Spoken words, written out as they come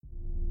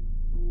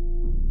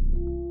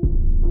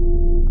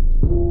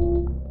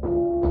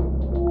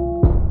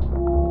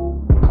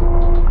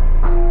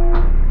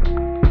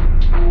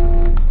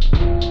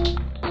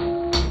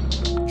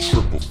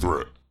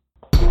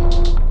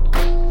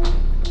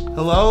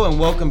Hello and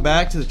welcome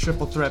back to the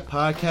Triple Threat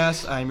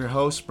Podcast. I'm your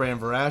host, Bran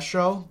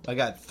Verastro. I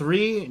got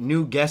 3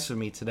 new guests with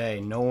me today.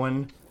 No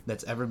one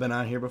that's ever been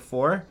on here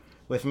before.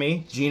 With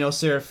me, Gino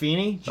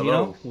Serafini. Gino,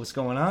 Hello. what's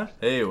going on?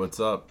 Hey, what's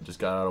up? Just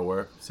got out of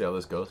work. See how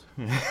this goes.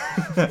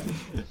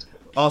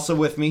 Also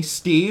with me,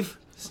 Steve.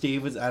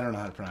 Steve is, I don't know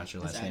how to pronounce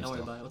your last name. Don't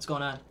worry about it. What's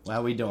going on?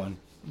 How we doing?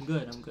 I'm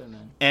good,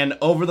 man. And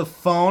over the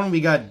phone,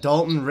 we got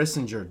Dalton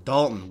Rissinger.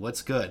 Dalton,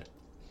 what's good?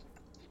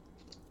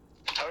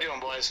 How we doing,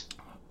 boys?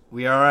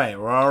 We're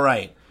all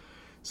right.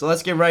 So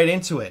let's get right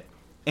into it.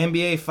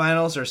 NBA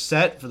Finals are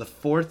set for the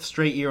 4th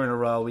straight year in a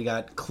row. We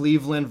got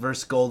Cleveland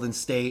versus Golden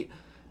State.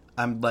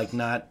 I'm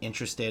not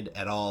interested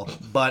at all,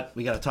 but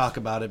we got to talk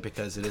about it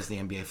because it is the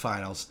NBA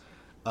Finals.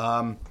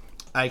 I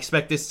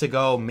expect this to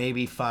go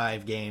maybe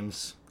 5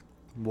 games.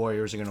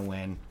 Warriors are going to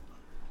win.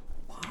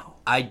 Wow.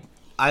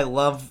 I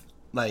love,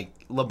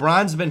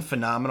 LeBron's been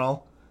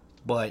phenomenal,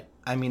 but,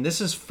 this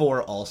is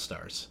 4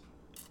 All-Stars.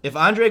 If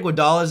Andre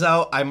Iguodala's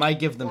out, I might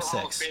give them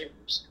 6.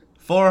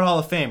 4 Hall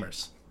of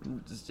Famers.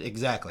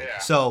 Exactly. Yeah.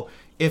 So,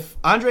 if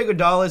Andre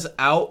Iguodala's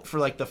out for,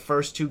 the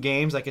first 2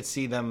 games, I could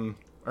see them,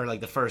 or,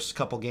 the first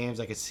couple games,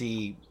 I could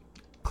see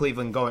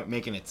Cleveland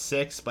making it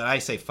 6, but I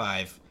say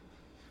 5.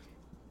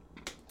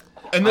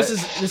 And this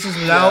is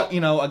without,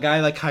 a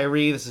guy like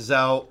Kyrie. This is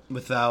out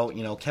without,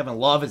 Kevin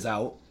Love is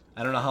out.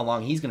 I don't know how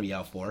long he's going to be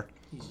out for.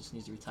 He just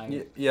needs to retire.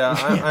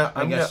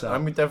 I'm guess so.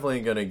 I'm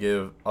definitely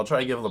gonna I'll try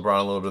to give LeBron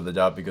a little bit of the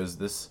job because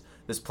this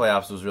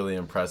playoffs was really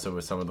impressive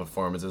with some of the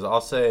performances.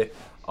 I'll say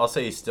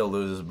he still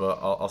loses, but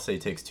I'll say he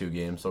takes 2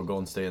 games. So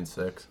Golden State in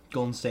 6.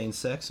 Golden State in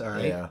 6, all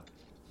right. Yeah.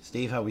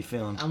 Steve, how we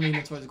feeling? I'm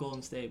leaning towards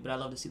Golden State, but I'd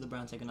love to see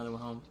LeBron take another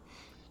one home.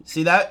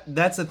 See,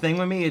 that's the thing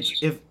with me.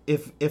 It's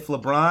if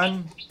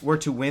LeBron were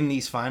to win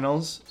these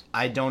finals,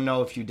 I don't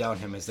know if you doubt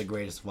him as the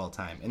greatest of all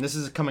time. And this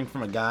is coming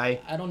from a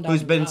guy I don't doubt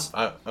who's him been.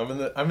 now.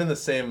 I'm in the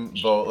same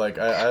boat.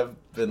 I've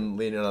been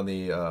leaning on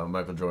the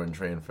Michael Jordan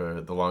train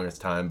for the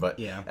longest time, but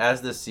Yeah.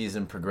 as this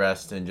season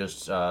progressed and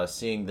just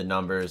seeing the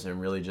numbers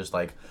and really just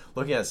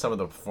looking at some of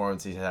the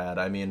performances he had,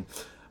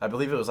 I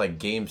believe it was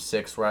Game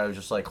 6 where I was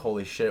just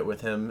holy shit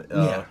with him.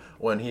 Yeah.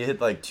 When he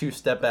hit 2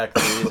 step back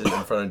threes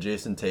in front of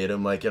Jason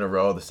Tatum in a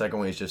row. The second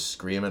one he's just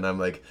screaming. I'm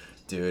like,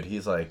 dude,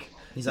 he's on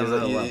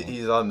another level.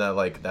 He's on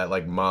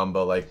that Mamba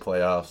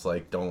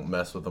playoffs don't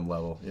mess with him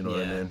level. You know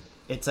what I mean?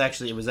 It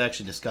was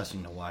actually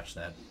disgusting to watch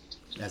that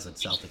as a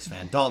Celtics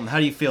fan. Dalton, how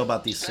do you feel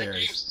about these That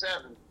series? Game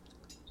 7.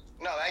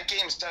 No, that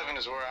Game 7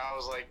 is where I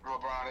was like,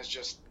 LeBron is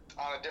just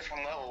on a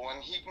different level.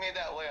 When he made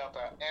that layup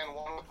and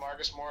one with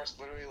Marcus Morris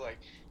literally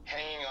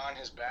hanging on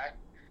his back,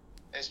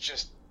 it's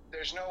just,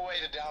 there's no way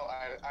to doubt,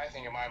 I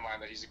think in my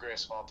mind, that he's the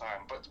greatest of all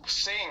time. But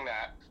saying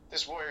that,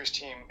 this Warriors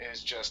team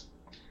is just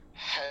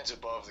heads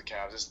above the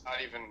Cavs. It's not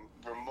even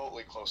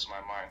remotely close to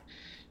my mind.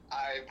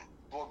 I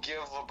will give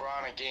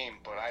LeBron a game,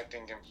 but I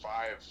think in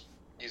 5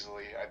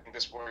 easily. I think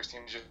this Warriors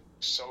team is just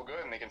so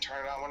good, and they can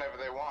turn it on whenever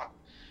they want.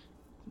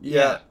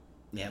 Yeah.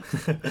 Yeah.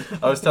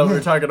 we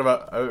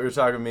were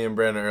talking me and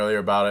Brandon earlier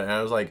about it, and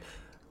I was like,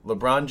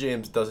 LeBron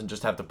James doesn't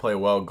just have to play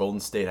well. Golden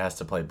State has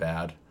to play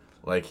bad.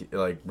 Like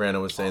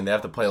Brandon was saying, they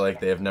have to play like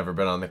they have never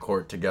been on the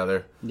court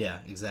together. Yeah,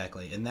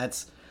 exactly. And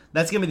that's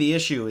gonna be the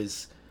issue.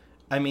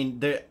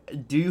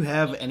 Do you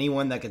have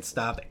anyone that could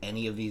stop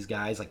any of these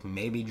guys?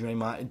 Maybe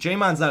Draymond.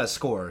 Draymond's not a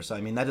scorer, so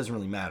that doesn't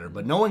really matter.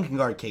 But no one can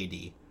guard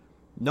KD.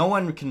 No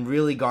one can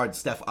really guard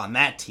Steph on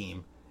that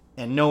team.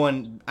 And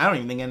I don't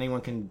even think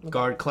anyone can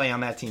guard Clay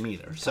on that team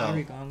either. So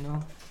Kyrie gone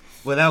now.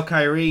 without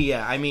Kyrie,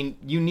 yeah,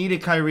 you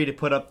needed Kyrie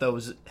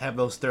to have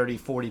those 30,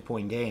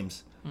 40-point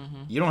games.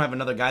 Mm-hmm. You don't have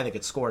another guy that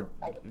could score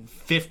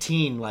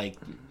 15 The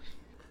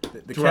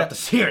throughout the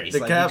series. The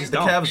You Cavs, just the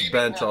don't. Cavs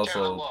bench Kevin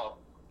also. Love.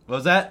 What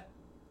was that?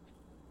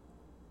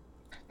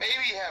 Maybe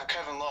you have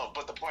Kevin Love,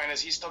 but the point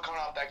is he's still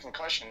coming off that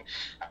concussion.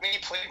 He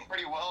played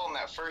pretty well in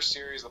that first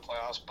series of the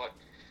playoffs, but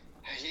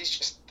he's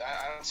just,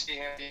 I don't see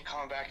him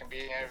coming back and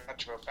being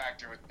much of a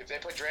factor. If they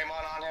put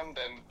Draymond on him,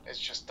 then it's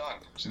just done.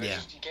 So Yeah.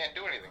 he can't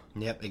do anything.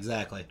 Yep,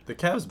 exactly. The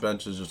Cavs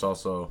bench is just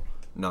also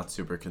not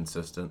super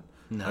consistent.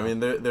 No.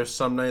 There's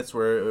some nights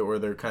where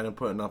they're kind of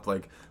putting up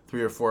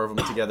 3 or 4 of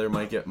them together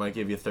might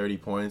give you 30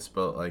 points,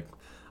 but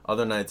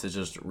other nights it's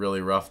just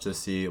really rough to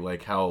see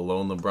how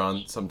alone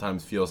LeBron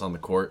sometimes feels on the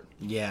court.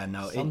 Yeah,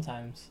 no.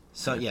 Sometimes.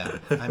 Yeah.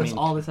 It's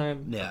all the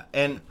time. Yeah,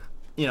 and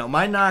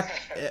my knock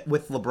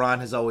with LeBron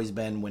has always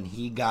been when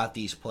he got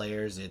these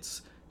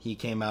players. He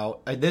came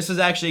out. This is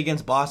actually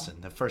against Boston,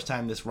 the first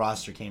time this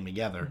roster came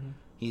together.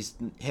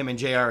 Mm-hmm. Him and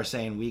JR are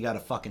saying we got a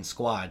fucking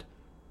squad,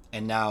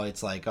 and now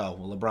it's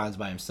LeBron's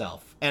by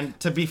himself. And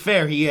to be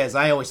fair, he is.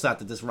 I always thought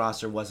that this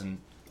roster wasn't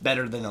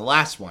better than the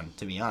last one,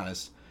 to be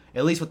honest.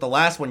 At least with the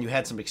last one, you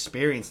had some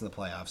experience in the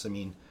playoffs.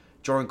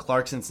 Jordan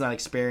Clarkson's not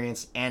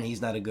experienced, and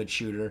he's not a good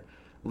shooter.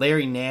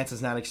 Larry Nance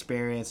is not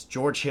experienced.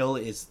 George Hill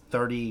is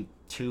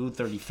 32,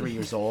 33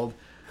 years old.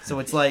 So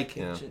it's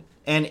Yeah.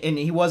 and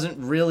he wasn't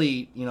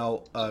really,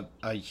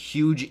 a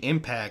huge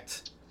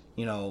impact,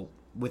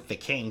 with the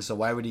Kings. So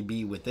why would he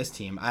be with this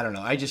team? I don't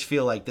know. I just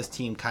feel like this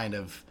team kind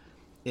of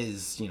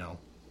is,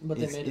 But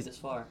they made it this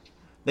far.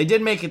 they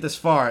did make it this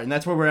far, and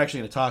that's what we're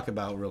actually going to talk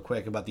about real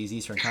quick about these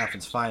Eastern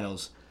Conference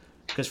Finals.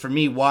 Because for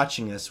me,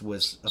 watching this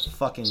was a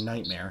fucking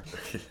nightmare.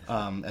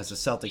 As a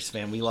Celtics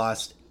fan, we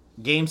lost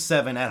Game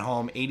 7 at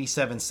home,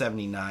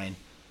 87-79.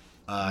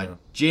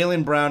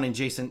 Jaylen Brown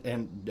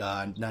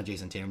and not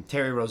Jason Tatum,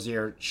 Terry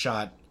Rozier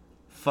shot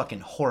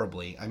fucking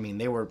horribly. I mean,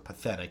 they were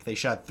pathetic. They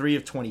shot 3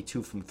 of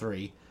 22 from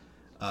 3.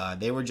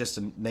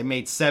 They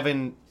made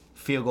 7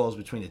 field goals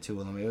between the two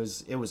of them.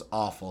 It was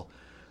awful.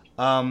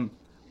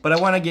 But I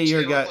want to get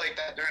your guy. Looked like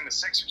that during the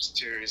Sixers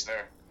series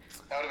there.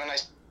 That would have been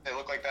nice. They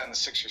look like that in the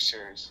Sixers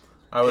series.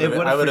 I would have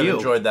for you.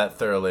 enjoyed that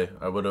thoroughly.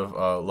 I would have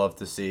loved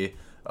to see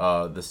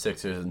the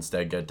Sixers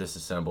instead get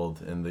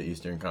disassembled in the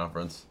Eastern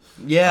Conference.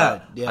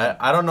 Yeah.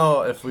 I don't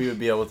know if we would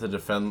be able to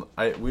defend.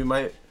 We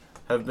might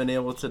have been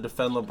able to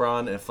defend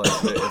LeBron if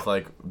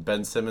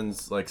Ben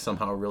Simmons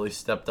somehow really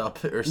stepped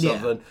up or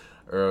something.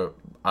 But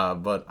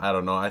I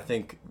don't know. I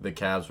think the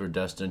Cavs were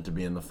destined to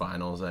be in the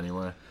finals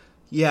anyway.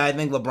 Yeah, I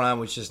think LeBron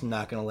was just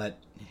not going to let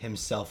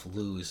himself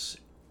lose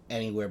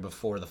anywhere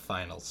before the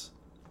finals.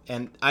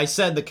 And I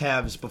said the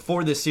Cavs,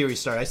 before this series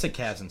started, I said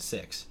Cavs in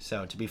 6.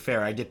 So to be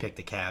fair, I did pick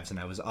the Cavs, and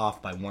I was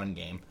off by 1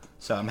 game.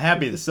 So I'm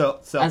happy the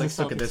Celtics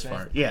took it this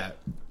far. Yeah,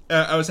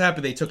 I was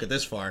happy they took it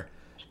this far.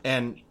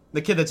 And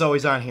the kid that's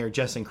always on here,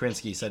 Justin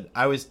Krinsky, said,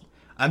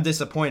 I'm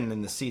disappointed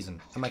in this season.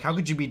 I'm like, how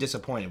could you be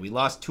disappointed? We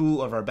lost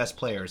 2 of our best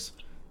players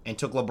and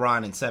took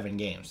LeBron in 7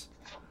 games.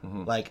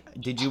 Mm-hmm. Like,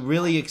 did you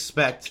really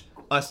expect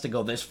us to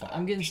go this far?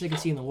 I'm getting sick of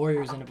seeing the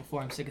Warriors in it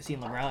before I'm sick of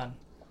seeing LeBron.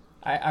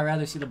 I'd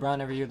rather see LeBron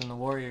every year than the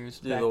Warriors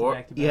back to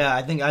back. Yeah,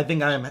 I think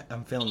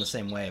I'm feeling the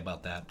same way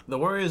about that. The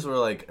Warriors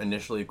were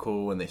initially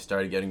cool when they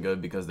started getting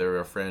good because they were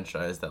a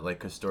franchise that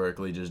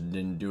historically just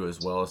didn't do as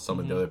well as some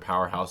of the other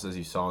powerhouses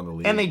you saw in the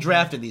league. And they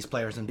drafted these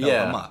players and built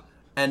them up.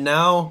 And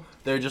now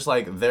they're just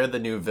they're the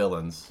new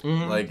villains.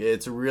 Mm-hmm.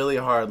 It's really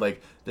hard.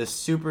 This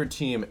super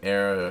team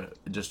era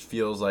just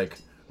feels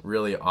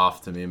really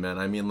off to me, man.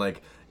 I mean,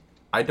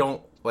 I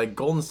don't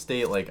Golden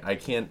State. I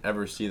can't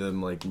ever see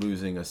them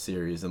losing a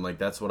series, and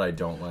that's what I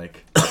don't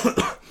like.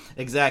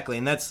 Exactly,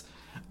 and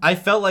I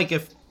felt like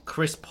if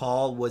Chris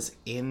Paul was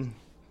in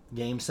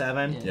Game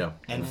 7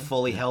 and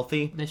fully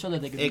healthy, they showed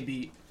that they could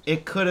beat.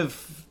 It could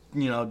have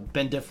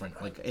been different.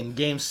 In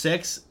Game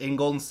 6 in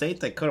Golden State,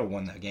 they could have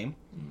won that game.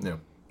 Yeah,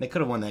 they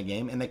could have won that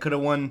game, and they could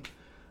have won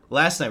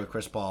last night with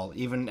Chris Paul,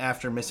 even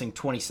after missing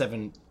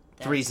 27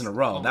 threes in a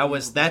row.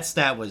 That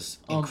stat was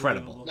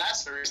incredible.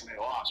 That's the reason they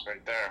lost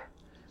right there.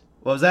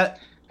 What was that?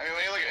 I mean,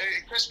 when you look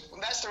at Chris,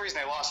 that's the reason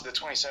they lost the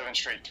 27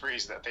 straight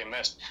threes that they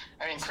missed.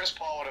 I mean, Chris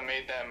Paul would have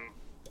made them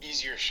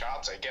easier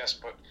shots, I guess,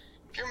 but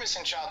if you're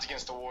missing shots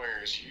against the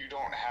Warriors, you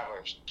don't have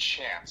a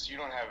chance. You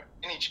don't have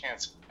any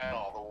chance at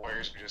all. The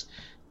Warriors are just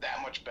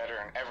that much better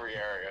in every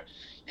area.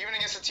 Even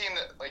against a team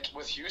that,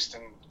 with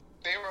Houston,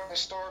 they were a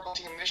historical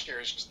team this year.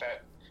 It's just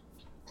that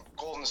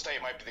Golden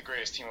State might be the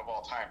greatest team of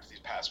all time for these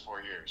past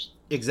 4 years.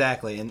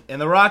 Exactly,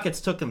 and the Rockets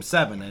took them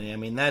 7. I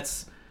mean,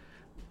 that's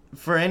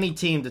for any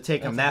team to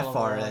take them that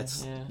far.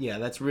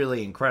 That's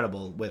really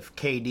incredible with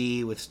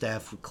KD, with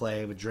Steph, with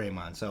Clay, with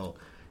Draymond. So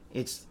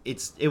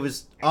it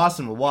was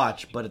awesome to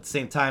watch, but at the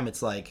same time,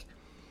 it's I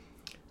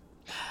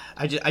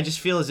just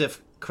feel as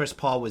if Chris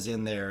Paul was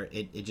in there,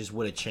 it just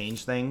would have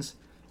changed things.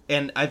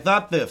 And I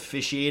thought the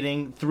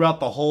officiating throughout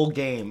the whole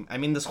game, I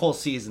mean, this whole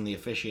season, the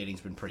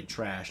officiating's been pretty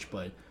trash,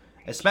 but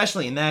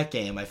especially in that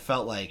game, I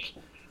felt like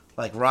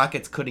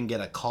Rockets couldn't get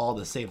a call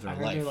to save their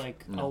life. They're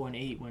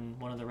 0-8 when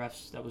one of the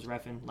refs that was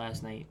reffing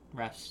last night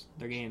refs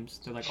their games.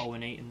 They're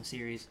 0-8 in the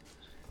series.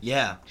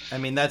 Yeah, I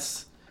mean I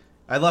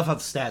love how the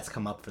stats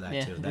come up for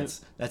that too.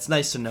 That's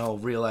nice to know,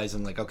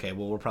 realizing okay,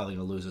 well, we're probably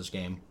gonna lose this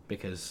game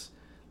because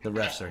the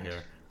refs are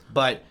here.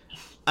 But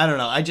I don't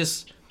know.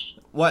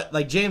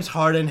 James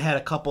Harden had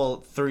a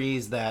couple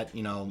threes that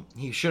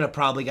he should have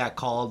probably got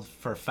called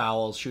for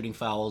fouls, shooting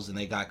fouls, and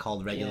they got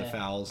called regular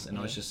fouls, and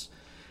it was just.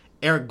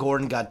 Eric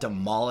Gordon got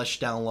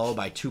demolished down low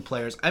by 2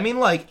 players. I mean,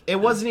 it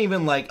wasn't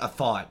even a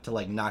thought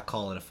to not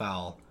call it a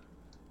foul,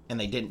 and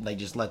they didn't. They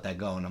just let that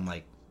go, and I'm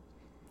like,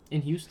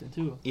 in Houston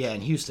too. Yeah, in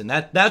Houston.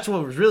 That's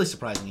what was really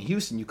surprising. In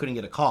Houston, you couldn't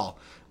get a call,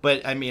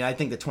 but I mean, I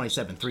think the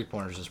 27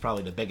 3-pointers is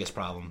probably the biggest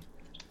problem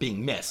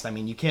being missed. I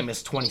mean, you can't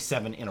miss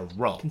 27 in a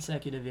row.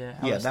 Consecutive, yeah.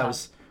 Yeah, that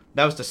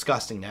was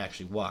disgusting to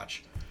actually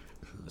watch.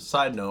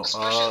 Side note,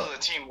 especially with a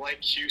team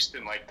like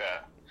Houston like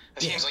that.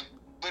 The team's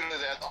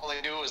literally all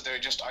they do is they're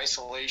just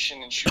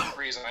isolation and shoot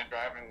threes and then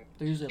drive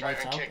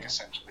and kick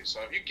essentially. So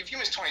if you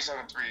miss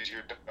 27 threes,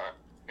 you're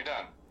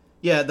done.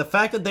 Yeah, the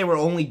fact that they were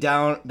only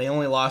down, they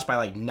only lost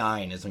by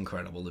 9 is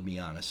incredible, to be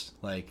honest.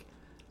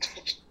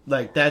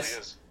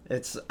 That's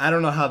it's. I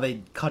don't know how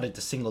they cut it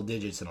to single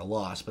digits in a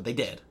loss, but they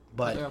did.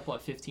 But they're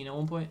up 15 at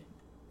one point.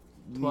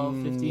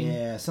 12, 15.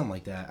 Yeah, something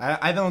like that.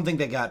 I don't think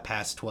they got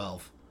past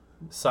 12.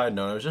 Side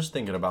note, I was just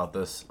thinking about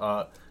this.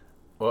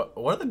 What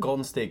are the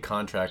Golden State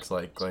contracts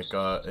like?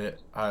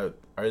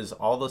 Is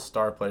all the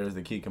star players,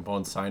 the key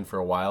components, signed for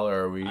a while,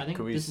 or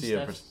could we see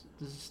this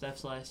is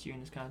Steph's last year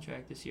in his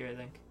contract this year, I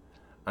think.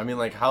 I mean,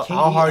 how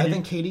KD, hard? I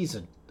think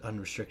KD's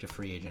unrestricted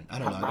free agent. I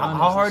don't know.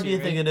 How hard do you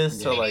right? think it is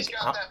to like?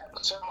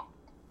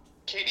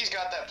 Katie's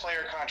got that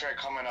player contract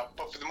coming up,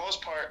 but for the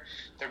most part,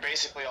 they're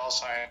basically all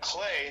signed.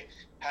 Clay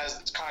has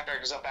his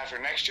contract is up after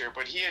next year,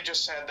 but he had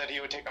just said that he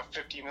would take a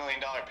 $50 million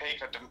pay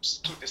cut to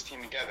keep this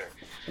team together.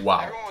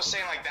 Wow. Everyone was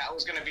saying like that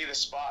was going to be the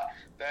spot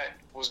that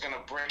was going to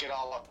break it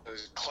all up.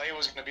 Clay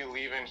was going to be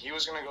leaving. He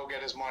was going to go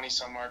get his money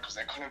somewhere because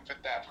they couldn't fit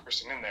that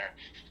person in there.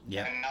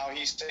 Yeah. And now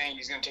he's saying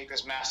he's going to take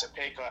this massive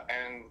pay cut,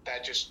 and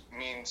that just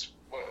means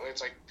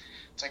it's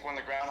like when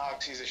the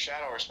groundhog sees a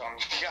shadow or something.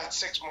 You got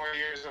 6 more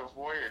years of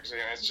Warriors, and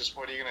it's just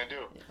what are you going to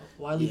do?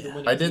 Why leave the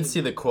winning I did team?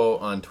 see the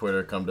quote on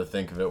Twitter, come to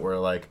think of it, where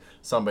like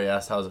somebody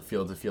asked how does it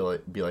feel to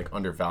like, be like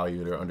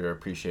undervalued or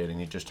underappreciated, and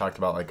he just talked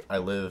about like, I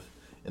live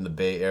in the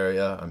Bay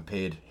Area, I'm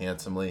paid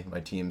handsomely,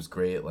 my team's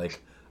great,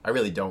 like I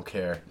really don't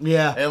care.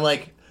 Yeah. And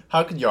like,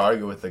 how could you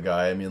argue with the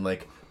guy? I mean,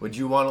 like, would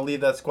you want to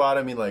leave that squad?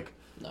 I mean, like,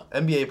 No.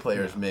 NBA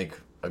players make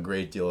a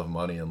great deal of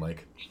money, and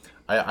like,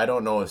 I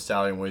don't know his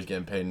salary and what he's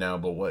getting paid now,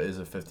 but what is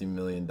a $50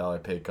 million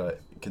pay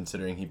cut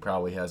considering he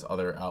probably has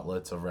other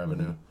outlets of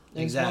revenue?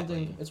 And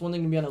Exactly. It's one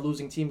thing to be on a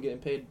losing team getting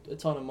paid a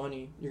ton of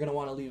money. You're gonna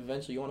want to leave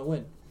eventually. You want to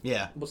win.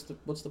 Yeah. What's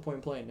the point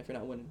in playing if you're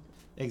not winning?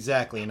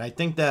 Exactly, and I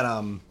think that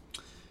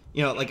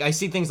like I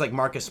see things like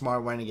Marcus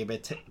Smart wanting to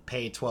get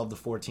paid 12 to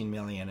 14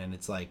 million, and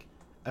it's like,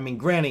 I mean,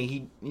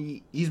 granted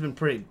he's been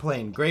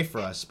playing great for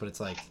us, but it's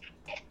like,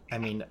 I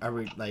mean, are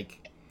we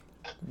like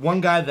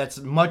one guy that's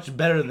much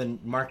better than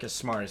Marcus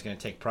Smart is going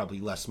to take probably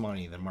less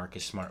money than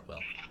Marcus Smart will,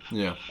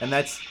 Yeah. and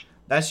that's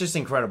just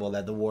incredible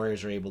that the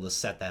Warriors are able to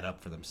set that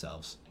up for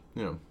themselves.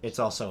 Yeah. It's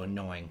also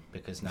annoying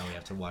because now we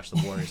have to watch the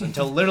Warriors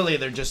until literally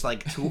they're just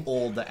like too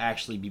old to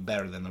actually be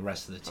better than the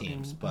rest of the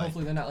teams. But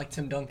Hopefully they're not like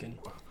Tim Duncan.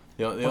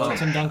 Yeah.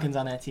 Tim Duncan's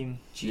on that team.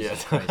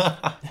 Jesus Yeah.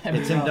 Christ.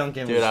 Every Tim round.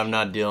 Duncan Dude, was, I'm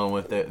not dealing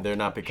with it. They're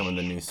not becoming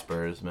the new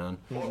Spurs, man.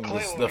 Well, The-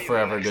 Clay the will be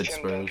forever next good Tim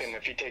Spurs. Duncan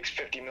if he takes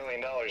 $50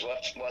 million,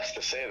 less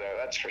to say there.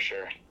 That's for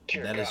sure.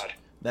 Dear that is God.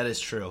 that is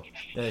true.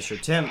 That is true.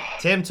 Tim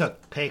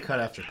took pay cut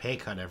after pay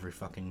cut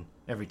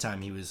every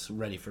time he was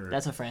ready for.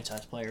 That's a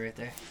franchise player right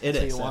there. It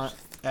That's is what you want.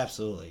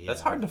 absolutely. Yeah.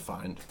 That's hard to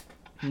find.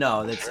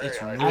 No, it's Very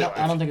hard. really,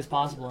 I don't think it's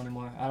possible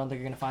anymore. I don't think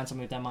you're gonna find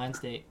somebody with that mind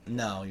state.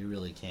 no, you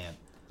really can't.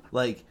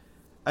 Like,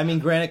 I mean,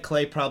 granted,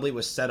 Clay probably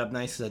was set up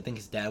nice because I think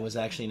his dad was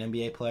actually an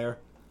NBA player.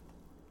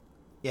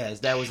 Yeah, his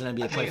dad was an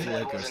NBA player His for the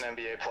dad was Lakers. an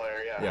NBA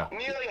player, Yeah.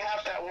 Nearly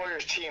half that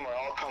Warriors team are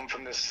all come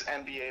from this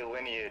NBA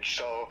lineage,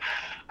 so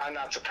I'm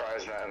not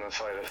surprised that in the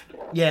slightest.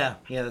 Yeah,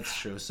 that's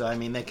true. So I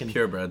mean, they can.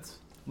 Purebreds.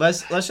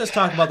 Let's just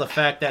talk about the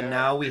fact that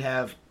now we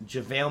have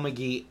JaVale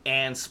McGee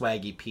and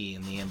Swaggy P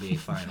in the NBA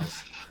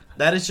Finals.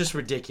 That is just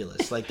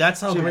ridiculous. Like, that's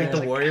how great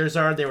the Warriors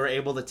are. They were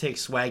able to take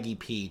Swaggy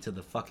P to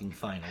the fucking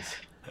finals.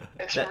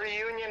 It's That- a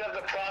reunion of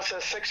the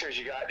process Sixers.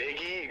 You got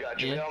Iggy, you got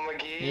JaVale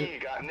McGee, you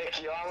got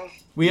Nick Young.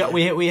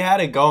 We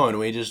had it going.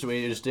 We just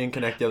didn't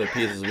connect the other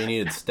pieces. We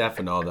needed Steph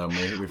and all them.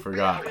 We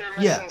forgot. We were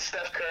Yeah. missing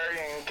Steph Curry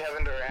and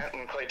Kevin Durant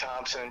and Klay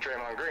Thompson and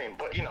Draymond Green,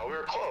 but we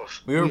were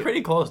close. We were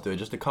pretty close to it.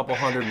 Just a couple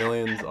 $100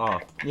 million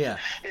off. Yeah,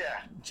 Yeah.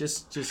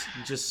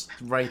 just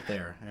right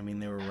there. I mean,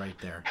 they were right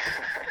there.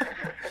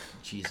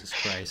 Jesus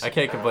Christ. I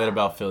can't complain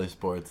about Philly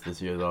sports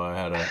this year though. I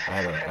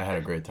had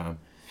a great time.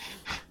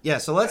 Yeah,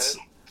 so let's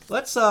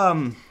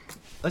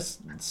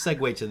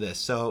segue to this.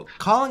 So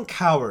Colin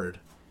Cowherd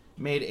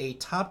made a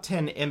top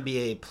 10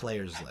 NBA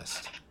players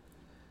list.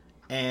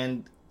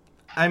 And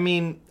I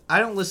mean, I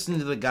don't listen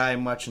to the guy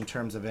much in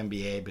terms of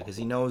NBA because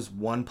he knows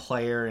one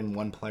player and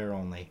one player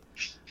only.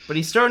 But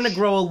he's starting to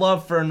grow a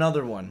love for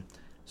another one.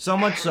 So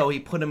much so he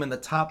put him in the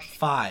top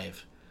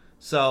 5.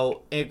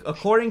 So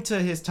according to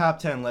his top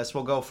 10 list,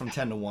 we'll go from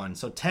 10 to 1.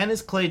 So 10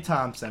 is Klay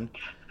Thompson,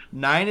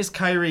 9 is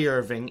Kyrie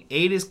Irving,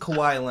 8 is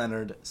Kawhi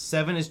Leonard,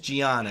 7 is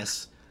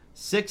Giannis,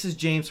 6 is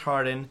James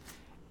Harden,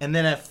 and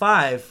then at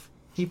 5,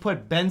 he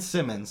put Ben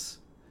Simmons,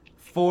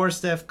 4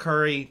 Steph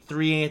Curry,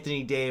 3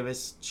 Anthony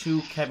Davis,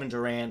 2 Kevin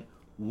Durant,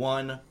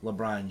 1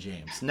 LeBron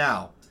James.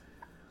 Now,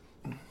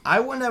 I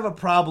wouldn't have a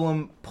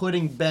problem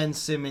putting Ben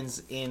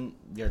Simmons in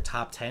your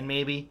top 10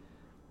 maybe.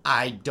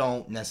 I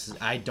don't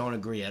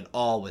agree at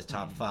all with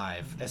top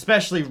 5,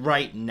 especially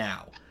right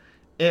now.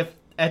 If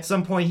at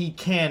some point he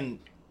can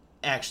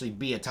actually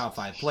be a top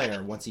 5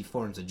 player once he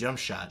forms a jump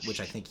shot,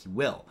 which I think he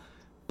will.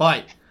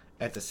 But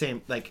at the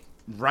same, like,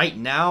 right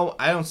now,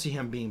 I don't see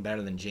him being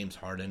better than James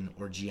Harden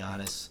or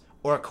Giannis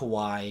or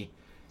Kawhi.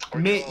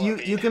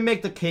 You can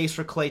make the case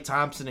for Klay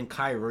Thompson and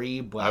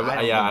Kyrie, but I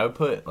don't know. I would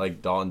put,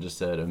 like Dalton just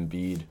said,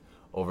 Embiid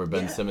over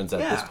Ben Simmons at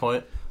this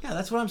point. Yeah,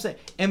 that's what I'm saying.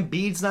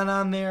 Embiid's not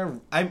on there.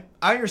 I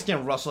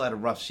understand Russell had a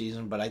rough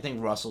season, but I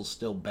think Russell's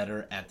still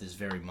better at this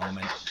very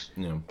moment.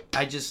 Yeah.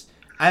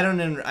 I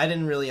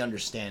didn't really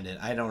understand it.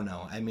 I don't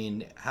know. I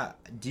mean,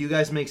 do you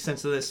guys make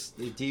sense of this?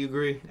 Do you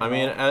agree? I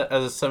mean,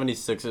 as a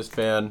 76ers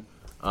fan,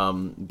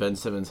 Ben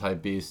Simmons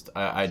hype beast.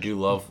 I do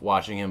love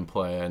watching him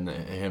play, and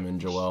him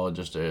and Joel.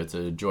 It's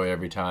a joy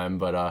every time.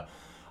 But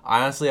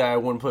honestly, I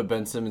wouldn't put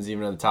Ben Simmons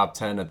even in the top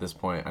 10 at this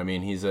point. I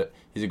mean, he's a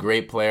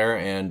great player,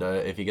 and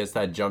if he gets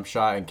that jump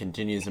shot and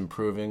continues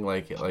improving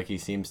like he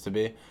seems to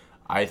be,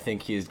 I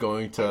think he's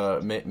going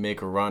to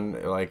make a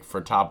run like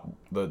for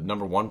the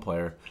number one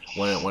player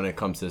when it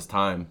comes his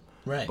time.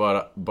 Right.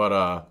 But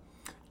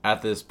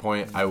at this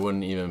point, I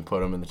wouldn't even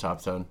put him in the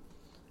top 10.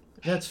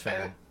 That's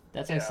fair.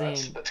 That's insane.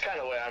 That's kind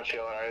of the way I'm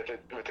feeling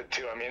with it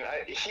too. I mean,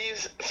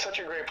 he's such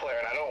a great player,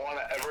 and I don't want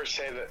to ever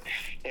say that,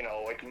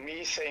 like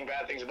me saying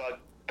bad things about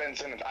Ben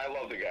Simmons. I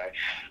love the guy.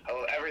 I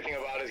love everything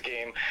about his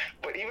game.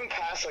 But even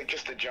past like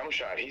just the jump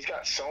shot, he's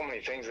got so many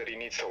things that he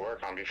needs to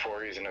work on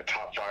before he's in a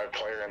top 5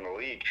 player in the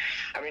league.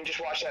 I mean, just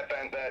watch that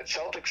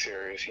Celtics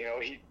series. He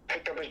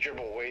picked up his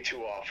dribble way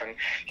too often.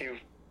 He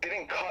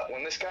didn't cut.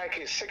 When this guy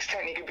is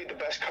 6'10", he could be the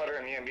best cutter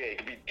in the NBA. He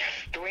could be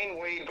Dwayne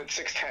Wade, but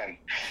 6'10",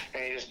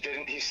 and he just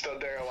didn't. He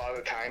stood there a lot of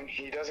the time.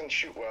 He doesn't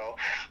shoot well,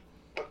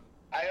 but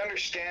I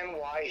understand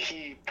why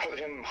he put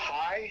him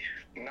high,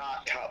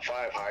 not top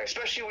 5 high,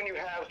 especially when you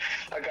have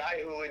a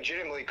guy who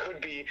legitimately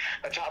could be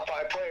a top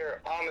 5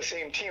 player on the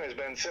same team as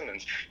Ben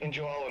Simmons in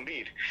Joel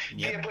Embiid. If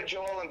he had put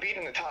Joel Embiid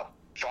in the top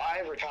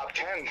 5 or top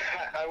 10,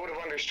 I would have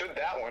understood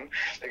that one.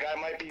 The guy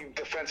might be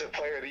defensive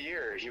player of the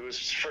year. He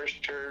was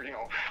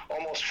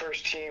almost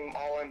first team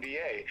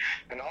All-NBA,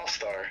 an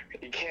All-Star.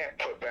 You can't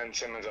put Ben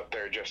Simmons up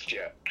there just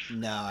yet.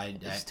 No,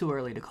 It's too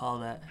early to call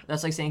that.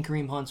 That's like saying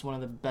Kareem Hunt's one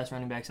of the best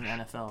running backs in the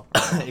NFL.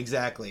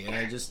 exactly. And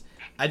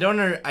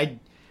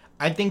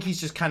I think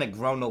he's just kind of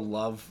grown a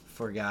love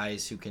for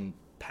guys who can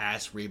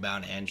pass,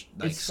 rebound, and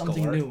It's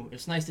something score. new.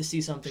 It's nice to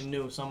see something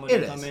new. Someone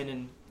to come in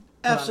and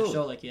put on a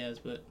show like he has,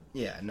 but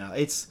yeah, no,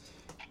 it's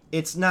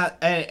not,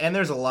 and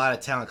there's a lot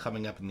of talent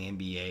coming up in the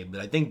NBA, but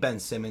I think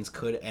Ben Simmons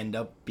could end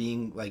up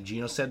being, like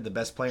Gino said, the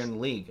best player in the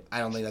league. I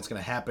don't think that's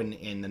going to happen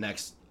in the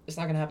next. it's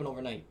not going to happen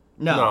overnight.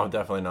 No,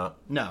 definitely not.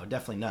 No,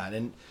 definitely not.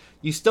 And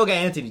you still got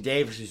Anthony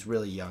Davis, who's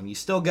really young. You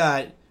still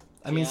got,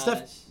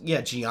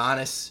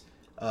 Giannis.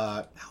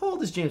 How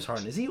old is James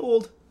Harden? Is he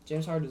old?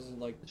 James Harden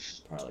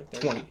is probably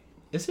 30. 20.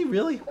 Is he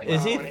really?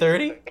 Is he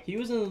 30? He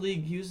was in the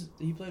league.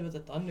 He played with the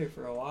Thunder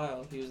for a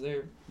while. He was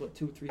there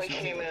 2-3 I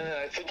seasons.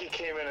 I think he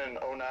came in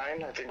 09.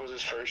 I think was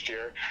his first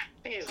year.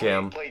 I think he's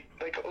late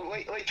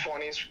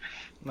 20s.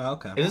 Oh,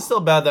 okay. Is it still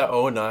bad that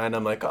 09?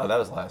 I'm like, oh, that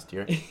was last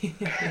year.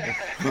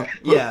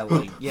 Yeah.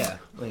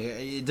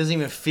 It doesn't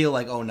even feel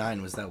like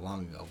 09 was that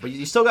long ago. But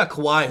you still got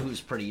Kawhi,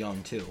 who's pretty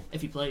young too.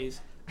 If he plays.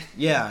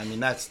 Yeah, I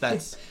mean that's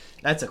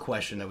a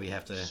question that we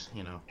have to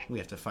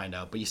find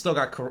out. But you still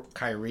got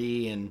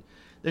Kyrie, and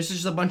there's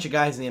just a bunch of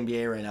guys in the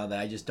NBA right now that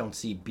I just don't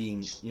see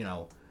being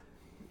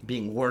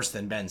worse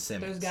than Ben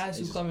Simmons. There's guys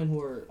who come in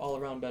who are all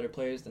around better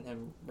players than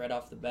him right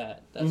off the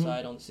bat. That's why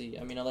I don't see.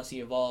 I mean, unless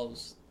he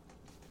evolves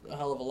a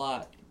hell of a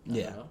lot. I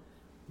don't know.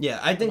 Yeah,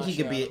 I think I'm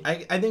he not could sure.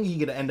 be. I think he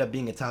could end up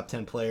being a top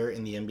 10 player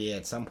in the NBA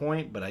at some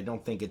point, but I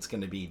don't think it's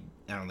going to be.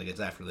 I don't think it's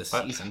after this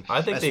season.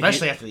 I think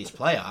especially after these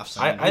playoffs.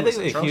 I think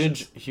the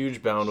atrocious.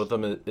 huge bound with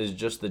him is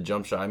just the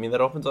jump shot. I mean,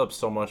 that opens up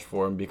so much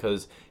for him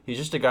because he's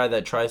just a guy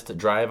that tries to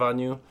drive on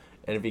you,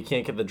 and if he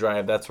can't get the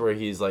drive, that's where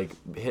he's like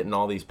hitting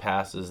all these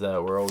passes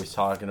that we're always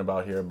talking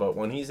about here. But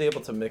when he's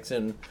able to mix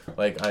in,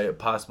 I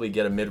possibly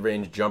get a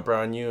mid-range jumper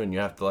on you, and you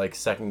have to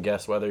second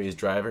guess whether he's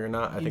driving or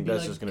not. I think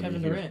that's just going to be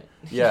Kevin Durant.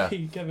 Yeah.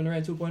 Kevin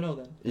Durant 2.0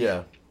 then.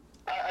 Yeah.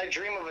 I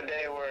dream of a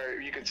day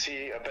where you could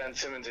see a Ben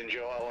Simmons and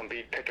Joel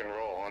Embiid pick and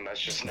roll, and that's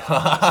just not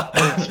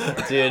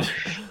possible. Dude.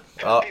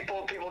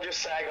 People just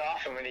sag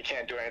off him, and he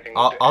can't do anything.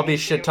 I'll be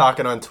shit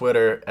talking on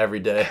Twitter every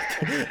day.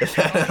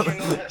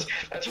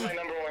 That's my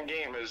number one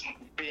game is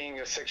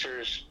being a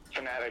Sixers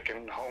fanatic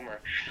and homer.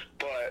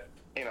 But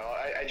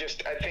I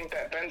think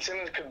that Ben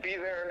Simmons could be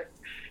there,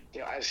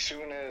 as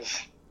soon as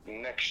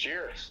next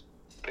year.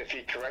 If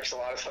he corrects a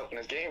lot of stuff in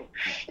his game,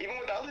 even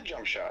without the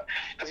jump shot,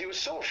 because he was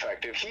so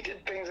effective. He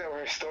did things that were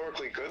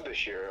historically good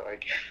this year.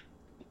 Like,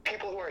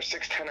 people who are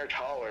 6'10" or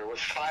taller with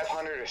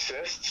 500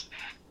 assists,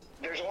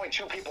 there's only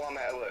 2 people on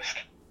that list.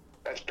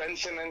 That's Ben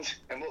Simmons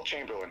and Wilt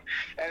Chamberlain.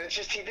 And it's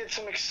just, he did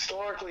some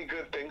historically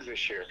good things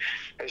this year.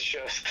 It's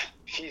just,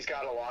 he's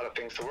got a lot of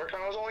things to work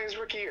on. It was only his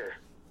rookie year.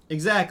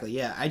 Exactly,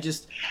 yeah. I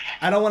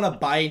don't want to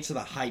buy into the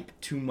hype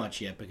too much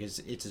yet because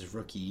it's his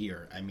rookie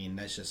year. I mean,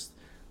 that's just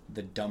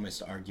the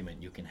dumbest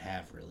argument you can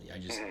have, really.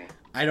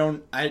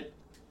 I'm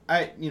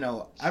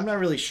not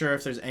really sure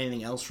if there's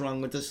anything else wrong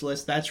with this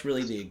list. That's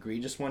really the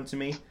egregious one to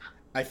me.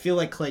 I feel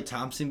like Klay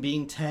Thompson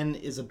being 10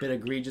 is a bit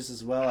egregious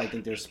as well. I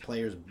think there's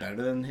players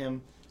better than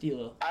him.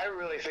 D'Lo. I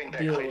really think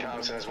that Klay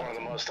Thompson is one of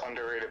the most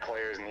underrated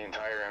players in the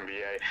entire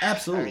NBA.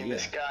 Absolutely, I mean,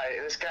 this guy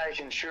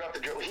can shoot up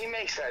the dribble. He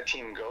makes that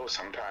team go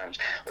sometimes.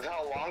 With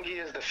how long he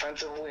is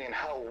defensively and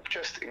how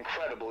just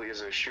incredible he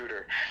is as a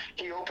shooter,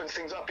 he opens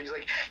things up.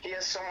 He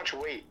has so much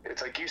weight.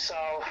 It's like you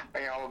saw.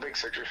 I'm a big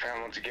Sixers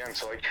fan once again.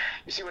 So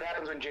you see what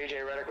happens when JJ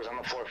Redick was on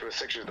the floor for the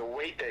Sixers. The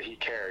weight that he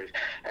carries,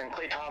 and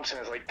Klay Thompson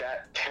is like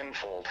that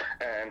tenfold.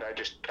 And I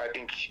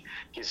think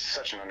he's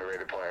such an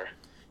underrated player.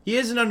 He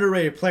is an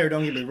underrated player,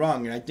 don't get me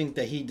wrong, and I think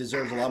that he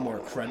deserves a lot more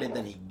credit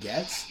than he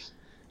gets.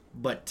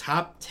 But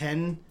top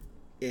 10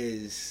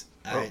 is...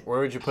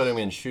 Where would you put him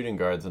in shooting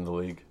guards in the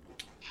league?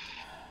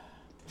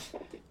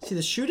 See,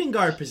 the shooting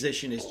guard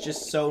position is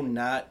just so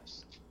not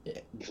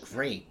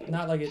great.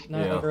 Not like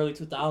Yeah. like early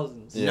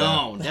 2000s. Yeah.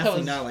 No, That definitely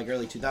was- not like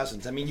early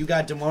 2000s. I mean, you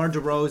got DeMar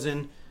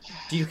DeRozan.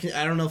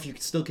 I don't know if you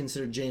could still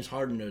consider James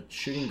Harden a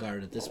shooting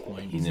guard at this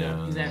point. He's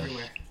Yeah.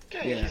 everywhere.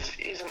 Yeah.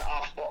 He's an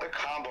off-ball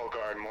combo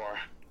guard more.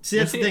 See,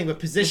 that's the You've thing with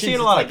You've positions. seen a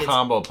it's lot like of it's-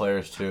 combo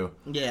players too.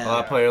 Yeah. A lot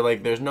of player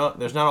like there's not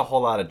a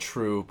whole lot of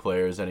true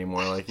players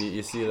anymore. Like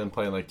you see them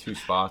playing like two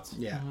spots.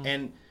 Yeah,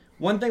 and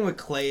one thing with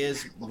Clay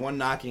is one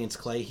knock against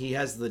Clay. He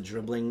has the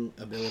dribbling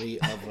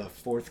ability of a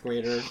fourth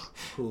grader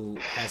who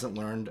hasn't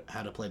learned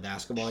how to play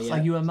basketball It's yet.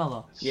 like you and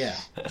Melo. Yeah,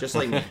 just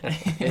like me.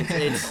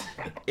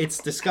 It's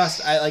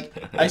disgusting.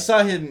 I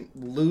saw him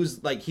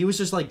lose. Like he was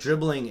just like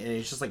dribbling, and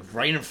he's just like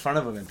right in front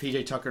of him. And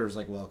PJ Tucker was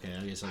like, "Well, okay,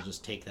 I guess I'll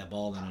just take that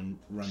ball then and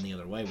run the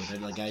other way with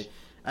it." Like I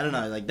don't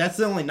know. Like that's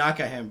the only knock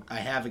I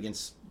have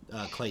against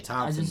Klay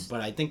Thompson.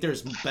 But I think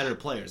there's better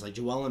players. Like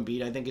Joel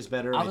Embiid, I think is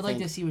better. I would like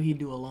think- to see what he'd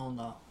do alone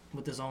though,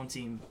 with his own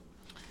team.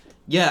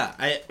 Yeah,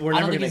 we're I never don't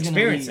going think to he's gonna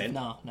experience leave. it.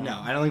 No.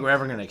 I don't think we're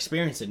ever going to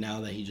experience it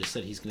now that he just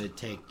said he's going to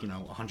take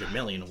 $100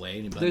 million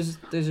away. But There's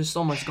just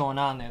so much going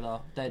on there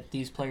though that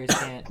these players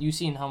can't. You've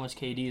seen how much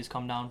KD has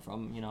come down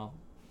from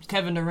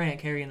Kevin Durant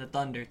carrying the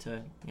Thunder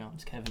to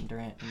it's Kevin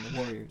Durant and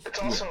the Warriors. It's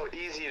also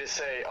easy to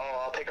say,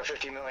 "Oh, I'll take a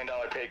 $50 million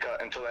pay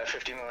cut," until that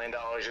 $50 million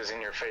is in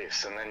your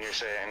face, and then you're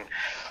saying,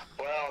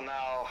 "Well,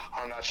 now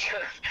I'm not sure."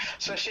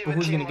 Especially But if a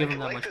who's team gonna give him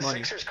that like much the money?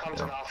 Sixers comes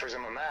and offers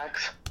him a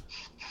max.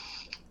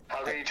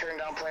 How can you turn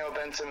down playing with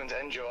Ben Simmons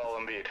and Joel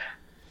Embiid?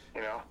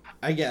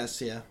 I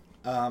guess, yeah.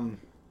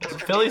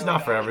 Philly's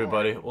not for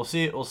everybody. We'll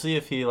see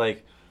if he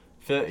like.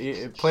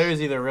 Players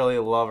either really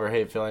love or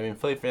hate Philly. I mean,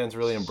 Philly fans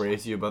really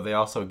embrace you, but they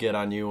also get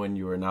on you when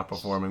you are not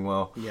performing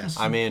well. Yes.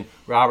 I mean,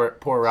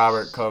 poor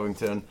Robert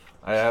Covington.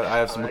 I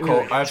have some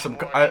More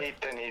hate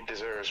than he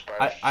deserves.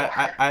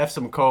 I have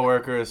some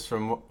coworkers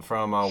from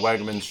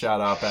Wegmans,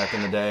 shout out back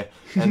in the day,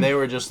 and they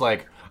were just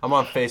like, I'm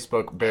on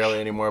Facebook barely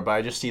anymore, but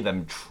I just see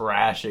them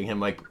trashing him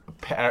like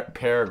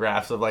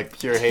paragraphs of like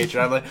pure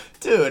hatred. I'm like,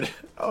 dude,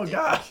 oh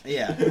god.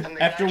 Yeah. And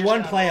the After guy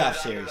one just got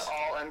playoff voted onto series. the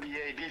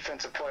All-NBA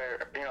defensive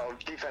player,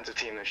 defensive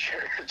team this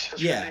year. It's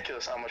just Yeah.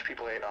 ridiculous how much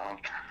people hate on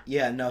him.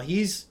 Yeah, no,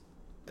 he's...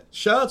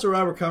 Shout out to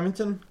Robert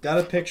Covington. Got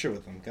a picture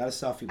with him. Got a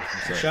selfie with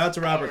him. So shout out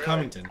to Robert really?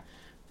 Covington.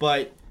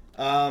 But,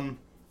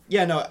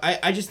 yeah, no,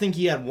 I just think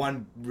he had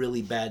one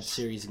really bad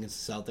series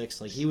against the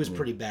Celtics. Like, he was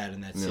pretty bad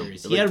in that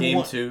series. He Like had game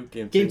one, two.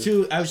 Game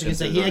two, I was just going to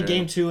say, he had yeah.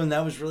 game two, and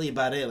that was really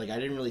about it. Like, I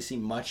didn't really see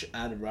much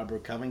out of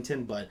Robert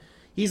Covington, but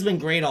he's been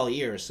great all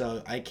year,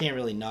 so I can't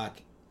really knock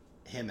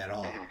him at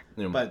all.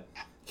 Yeah. But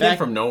Came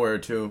from nowhere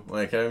too.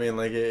 Like I mean,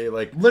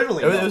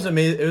 Literally it was nowhere.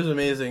 amazing. It was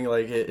amazing.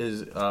 Like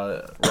his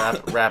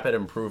rapid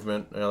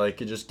improvement. Like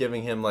just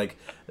giving him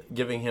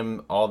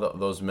all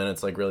those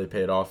minutes like really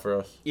paid off for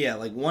us. Yeah,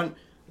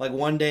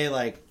 one day,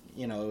 it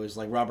was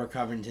like Robert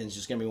Covington's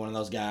just gonna be one of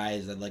those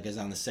guys that like is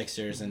on the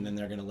Sixers, and then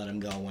they're gonna let him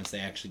go once they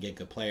actually get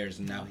good players,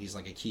 and now he's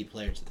like a key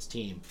player to this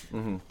team.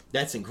 Mm-hmm.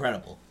 That's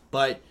incredible.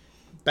 But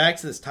back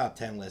to this top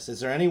 10 list, is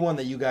there anyone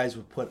that you guys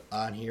would put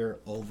on here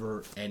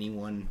over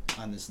anyone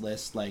on this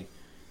list? Like,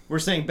 we're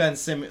saying Ben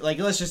Simmons. Like,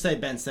 let's just say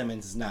Ben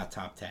Simmons is not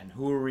top 10.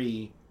 Who are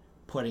we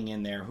putting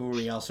in there?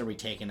 Who else are we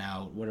taking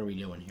out? What are we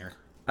doing here?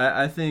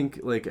 I think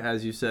like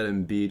as you said,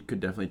 Embiid could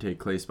definitely take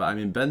Clay's spot. I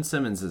mean, Ben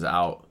Simmons is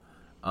out.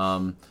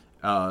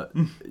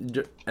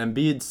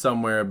 Embiid's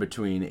somewhere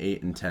between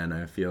 8 and 10.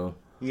 I feel.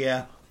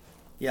 Yeah,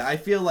 I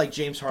feel like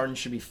James Harden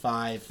should be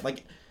 5.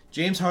 Like,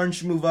 James Harden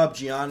should move up.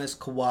 Giannis,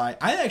 Kawhi.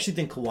 I actually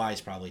think Kawhi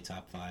is probably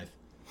top 5.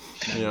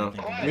 Yeah,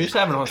 Kawhi we is just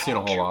haven't a seen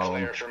a whole lot of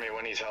player him. for me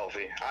when he's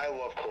healthy. I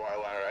love Kawhi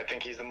Leonard. I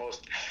think he's the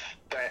most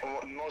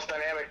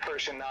dynamic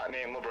person not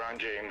named LeBron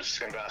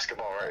James in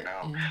basketball right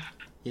now.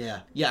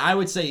 Yeah, I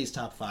would say he's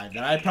top 5.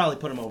 Then I'd probably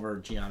put him over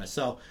Giannis.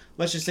 So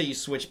let's just say you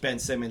switch Ben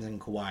Simmons and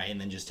Kawhi, and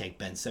then just take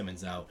Ben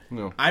Simmons out.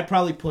 No. I'd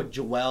probably put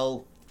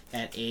Joel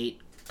at 8,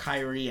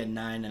 Kyrie at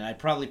 9, and I'd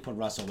probably put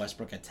Russell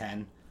Westbrook at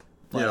 10.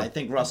 But Yeah. I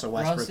think Russell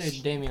Russ or Westbrook's...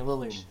 Damian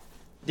Lillard.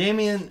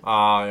 Damian...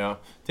 Yeah.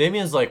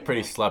 Damian's like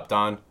pretty slept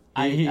on.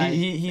 He's Ever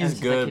since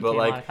that good, kid but came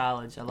like out of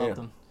college, I loved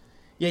yeah. him.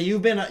 Yeah,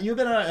 you've been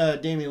a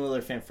Damian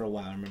Lillard fan for a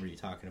while. I remember you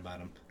talking about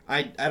him.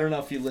 I don't know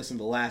if you listened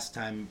the last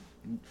time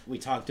we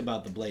talked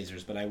about the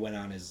Blazers, but I was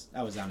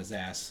on his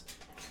ass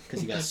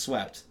because he got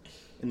swept.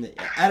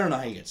 I don't know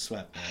how you get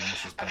swept, man.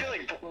 That's just I feel bad.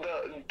 like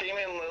the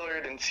Damian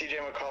Lillard and CJ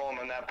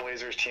McCollum and that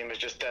Blazers team is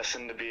just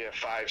destined to be a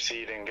 5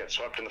 seed and get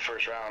swept in the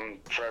first round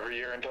for every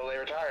year until they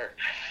retire.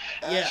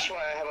 That's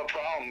why I have a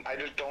problem. I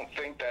just don't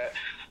think that.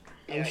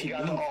 Yeah, he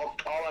got the all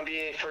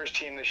NBA first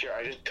team this year.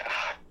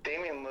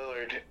 Damian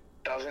Lillard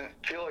doesn't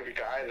feel like a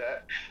guy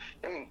that,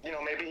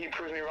 maybe he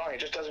proves me wrong. He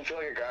just doesn't feel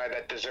like a guy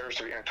that deserves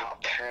to be in the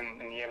top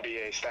 10 in the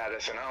NBA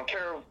status. And I don't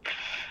care,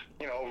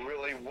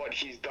 really what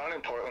he's done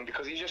in Portland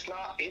because he just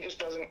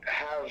doesn't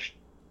have,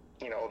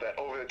 that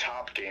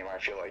over-the-top game, I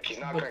feel like. He's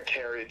not going to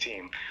carry a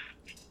team.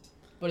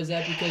 But is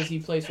that because he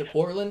plays for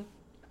Portland?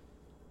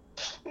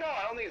 No,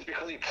 I don't think it's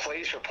because he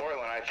plays for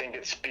Portland. I think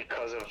it's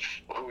because of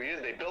who he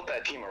is. They built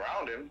that team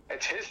around him.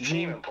 It's his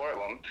team in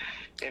Portland.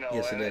 You know,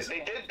 Yes, and it is.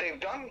 they've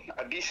done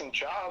a decent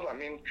job. I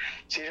mean,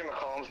 CJ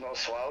McCollum's no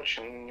slouch,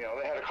 and you know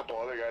they had a couple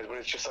other guys, but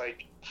it's just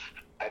like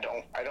I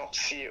don't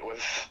see it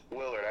with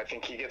Lillard. I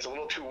think he gets a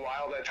little too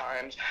wild at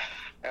times,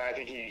 and I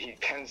think he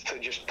tends to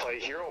just play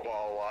hero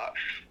ball a lot.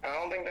 And I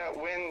don't think that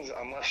wins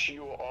unless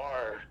you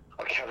are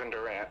a Kevin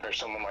Durant or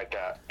someone like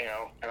that, you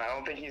know. And I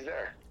don't think he's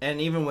there. And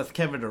even with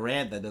Kevin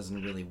Durant, that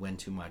doesn't really win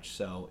too much,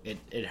 so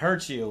it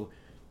hurts you.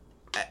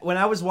 When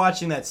I was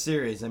watching that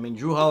series, I mean,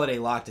 Drew Holiday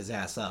locked his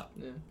ass up.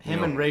 Yeah.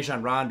 Him and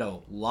Rajon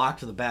Rondo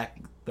locked the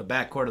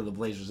backcourt of the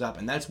Blazers up,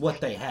 and that's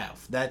what they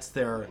have. That's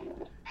their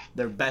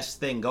best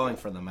thing going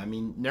for them. I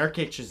mean,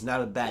 Nurkic is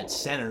not a bad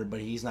center, but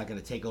he's not going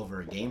to take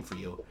over a game for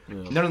you.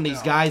 Yeah. None of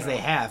these guys they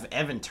have,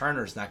 Evan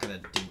Turner's not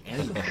going to do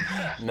anything.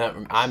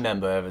 I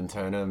remember Evan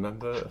Turner.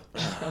 Remember?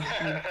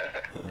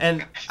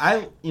 And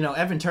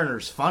Evan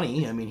Turner's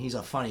funny. I mean, he's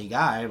a funny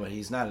guy, but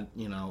he's not,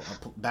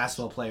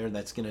 basketball player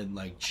that's going to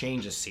like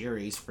change a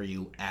series for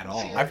you at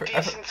all. He's a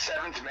decent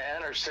seventh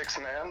man or sixth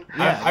man.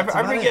 Yeah, I that's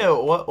about forget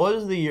it. what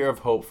was the year of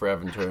hope for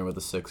Evan Turner with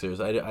the Sixers.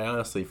 I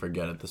honestly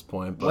forget at this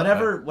point. But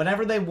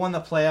Whenever they won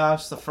the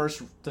playoffs,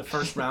 the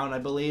first round, I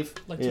believe.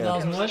 Like Yeah.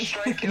 It was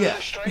 2001.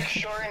 a strike,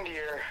 shortened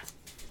year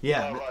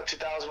Yeah, of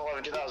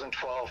 2011,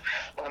 2012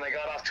 when they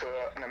got off to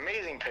an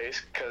amazing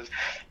pace because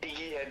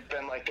Iggy had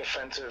been like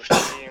defensive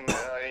team.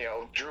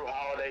 Drew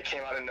Holiday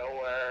came out of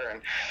nowhere,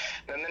 and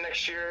then the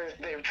next year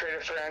they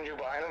traded for Andrew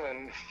Bynum,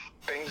 and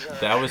things.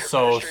 That was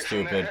so straight from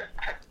stupid. there.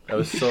 That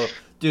was so.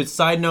 Dude,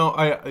 side note,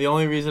 the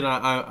only reason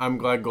I'm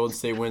glad Golden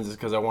State wins is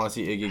because I want to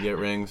see Iggy get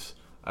rings.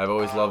 I've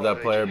always loved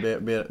that player.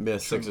 Be a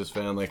Sixers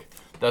fan. Like,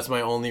 that's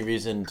my only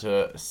reason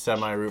to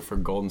semi-root for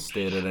Golden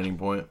State at any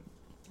point.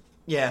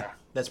 yeah,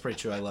 that's pretty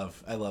true. I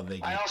love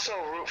Iggy. I also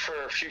root for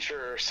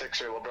future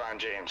Sixer LeBron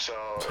James. So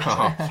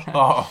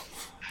Oh,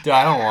 dude,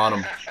 I don't want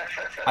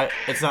him.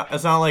 It's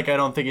not like I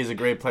don't think he's a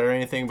great player or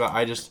anything, but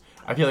I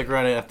feel like we're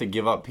gonna have to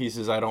give up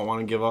pieces I don't want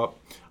to give up.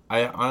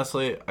 I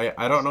honestly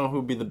don't know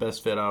who'd be the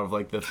best fit out of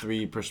like the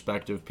three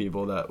prospective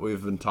people that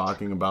we've been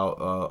talking about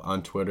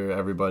on Twitter.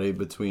 Everybody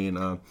between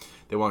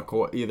they want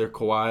either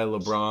Kawhi,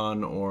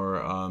 LeBron, or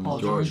Paul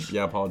George.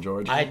 Yeah, Paul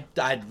George.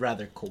 I'd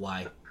rather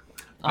Kawhi.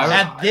 I-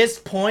 At this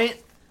point,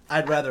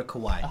 I'd rather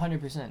Kawhi.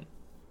 100%.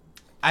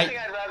 I think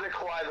I'd rather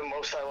Kawhi the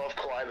most. I love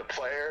Kawhi the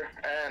player,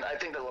 and I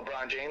think that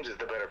LeBron James is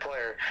the better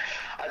player.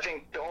 I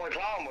think the only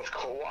problem with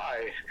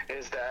Kawhi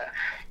is that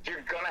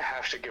you're gonna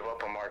have to give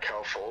up a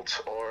Markelle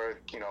Fultz or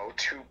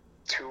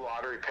two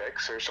lottery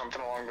picks or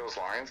something along those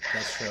lines.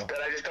 That's true. But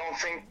I just don't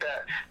think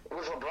that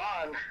with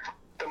LeBron,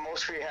 the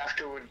most we have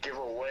to would give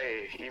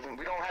away. Even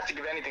we don't have to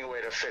give anything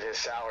away to fit his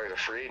salary, the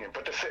free agent,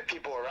 but to fit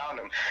people around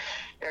him.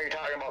 You're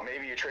talking about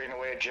maybe you're trading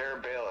away a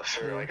Jared Bayless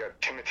or like a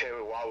Timothé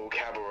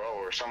Wawu-Cabarrot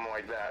or something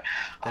like that.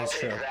 I'll That's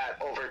take true.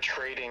 that over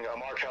trading a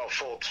Markelle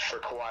Fultz for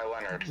Kawhi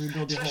Leonard.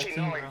 Rebuild your whole Especially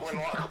team, knowing bro. when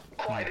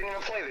Kawhi didn't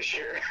even play this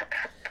year.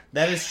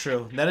 That is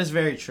true. That is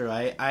very true.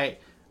 I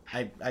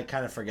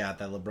kind of forgot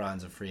that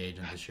LeBron's a free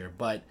agent this year,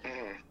 but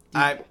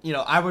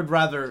I would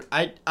rather.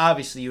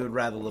 Obviously you would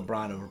rather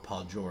LeBron over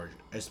Paul George,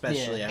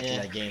 especially after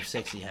that Game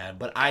 6 he had.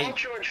 But Paul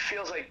George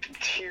feels like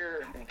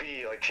tier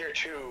B, like tier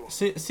 2.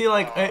 See,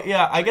 like,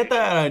 yeah, I get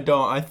that and I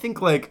don't. I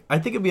think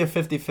it'd be a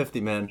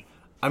 50-50, man.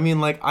 I mean,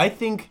 like, I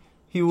think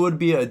he would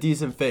be a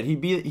decent fit.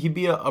 He'd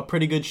be a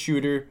pretty good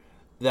shooter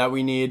that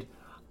we need.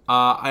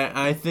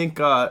 I think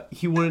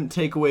he wouldn't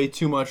take away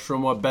too much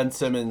from what Ben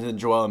Simmons and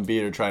Joel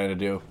Embiid are trying to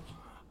do.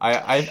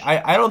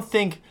 I don't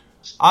think.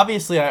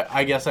 Obviously,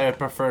 I guess I would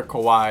prefer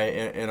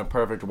Kawhi in a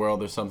perfect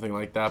world or something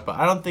like that, but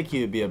I don't think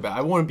he would be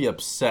I wouldn't be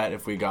upset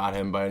if we got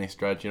him by any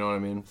stretch. You know what I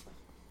mean?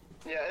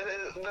 Yeah,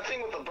 the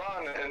thing with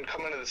LeBron and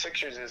coming to the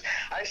Sixers is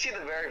I see the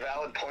very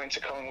valid points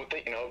of coming with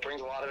it. It brings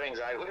a lot of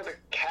anxiety. Look at the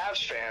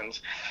Cavs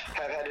fans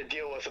have had to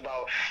deal with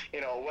about,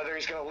 whether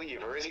he's going to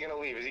leave or is he going to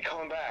leave? Is he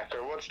coming back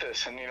or what's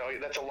this? And,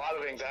 that's a lot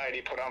of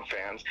anxiety put on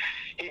fans.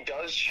 He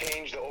does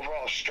change the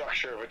overall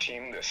structure of a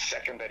team the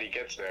second that he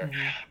gets there.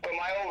 Mm-hmm. But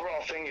my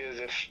overall thing is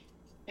if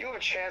you have a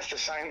chance to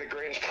sign the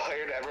greatest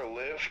player to ever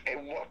live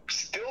and what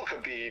still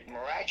could be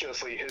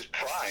miraculously his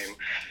prime,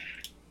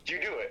 you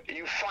do it.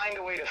 You find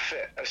a way to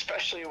fit,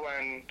 especially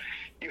when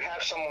you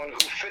have someone who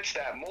fits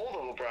that mold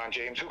of LeBron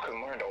James, who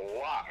can learn a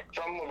lot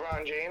from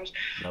LeBron James.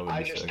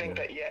 I just think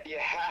that you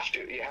have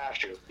to. You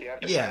have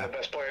to sign the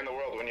best player in the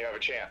world when you have a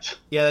chance.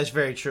 Yeah, that's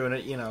very true.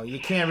 And you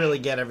can't really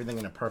get everything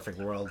in a perfect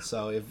world.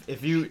 So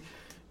if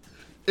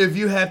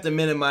you have to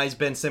minimize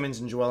Ben Simmons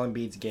and Joel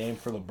Embiid's game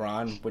for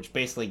LeBron, which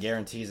basically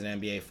guarantees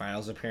an NBA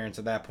Finals appearance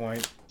at that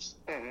point,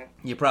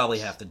 you probably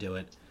have to do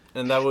it.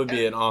 And that would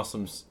be an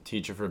awesome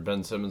teacher for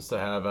Ben Simmons to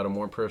have at a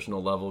more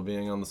personal level,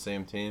 being on the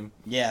same team.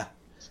 Yeah.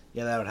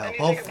 Yeah, that would help. And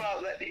you think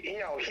about that,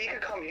 he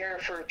could come here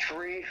for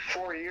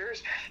 3-4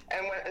 years,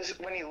 and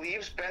when he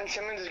leaves, Ben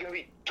Simmons is going to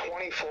be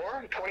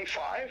 24,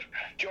 25.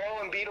 Joel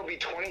Embiid will be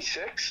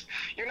 26.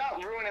 You're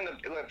not ruining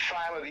the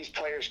prime of these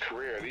players'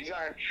 career. These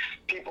aren't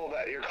people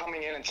that you're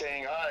coming in and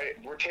saying, all right,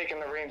 we're taking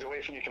the reins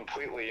away from you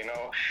completely,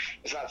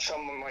 It's not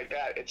someone like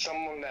that. It's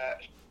someone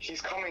that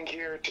he's coming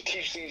here to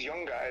teach these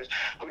young guys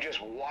who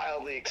just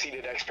wildly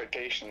exceeded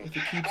expectations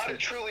how to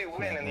truly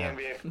win in the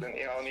NBA, in the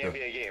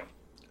NBA game.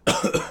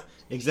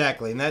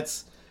 Exactly, and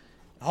that's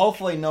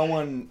hopefully no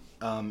one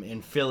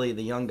in Philly,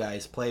 the young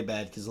guys, play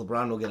bad because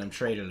LeBron will get them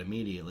traded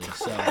immediately.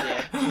 So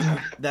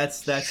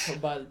that's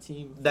by the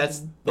team.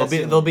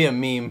 There'll be a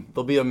meme.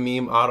 There'll be a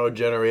meme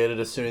auto-generated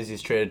as soon as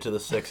he's traded to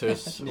the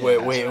Sixers.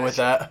 Waiting with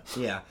that.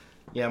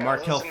 Yeah,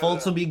 Markelle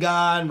Fultz will be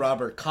gone.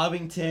 Robert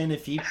Covington,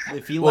 if he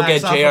we'll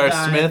get J.R.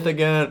 Smith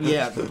again.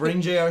 Yeah,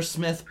 bring J.R.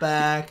 Smith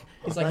back.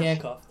 He's like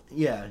handcuffed.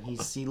 Yeah,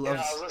 he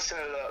loves. I was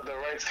listening to the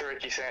rights to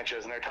Ricky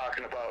Sanchez, and they're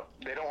talking about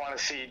they don't want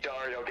to see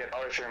Dario get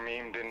Arthur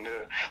memed into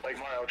like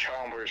Mario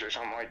Chalmers or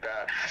something like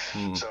that.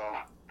 So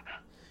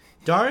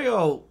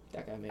Dario.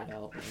 That guy made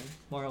out, man.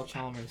 Mario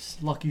Chalmers,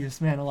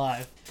 luckiest man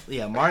alive.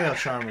 Yeah, Mario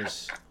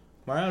Chalmers.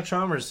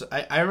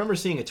 I remember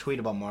seeing a tweet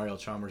about Mario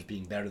Chalmers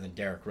being better than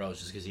Derrick Rose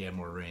just because he had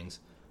more rings.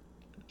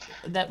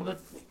 It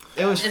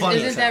was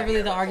funny. Isn't that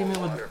really the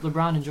argument with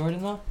LeBron and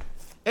Jordan though?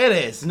 It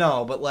is,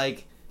 no, but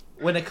like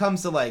when it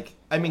comes to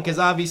because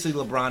obviously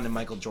LeBron and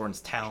Michael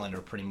Jordan's talent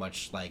are pretty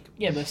much like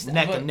neck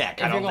and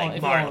neck. I don't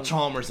think Mario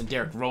Chalmers and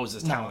Derrick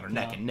Rose's talent are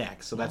neck and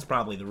neck, so that's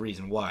probably the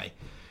reason why.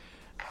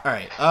 All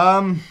right,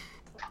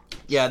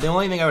 yeah, the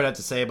only thing I would have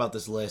to say about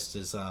this list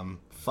is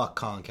fuck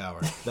Colin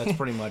Cowherd. That's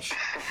pretty much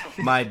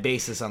my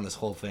basis on this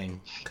whole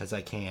thing because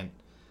I can't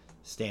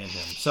stand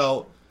him.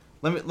 So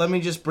let me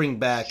just bring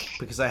back,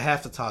 because I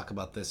have to talk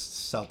about this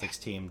Celtics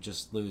team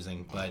just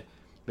losing, but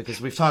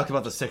because we've talked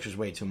about the Sixers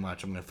way too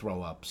much, I'm going to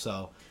throw up.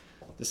 So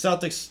the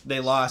Celtics,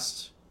 they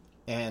lost,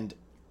 and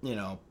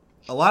a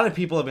lot of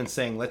people have been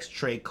saying let's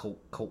trade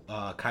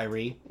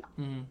Kyrie,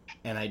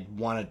 and I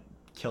want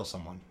to kill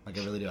someone. Like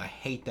I really do. I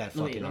hate that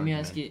fucking argument. Let me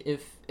ask you,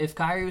 if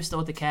Kyrie was still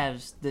with the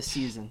Cavs this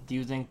season, do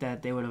you think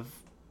that they would have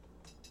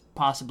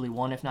possibly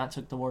won, if not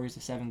took the Warriors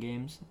to 7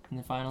 games in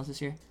the finals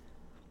this year?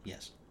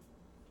 Yes.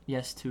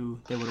 Yes,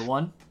 they would have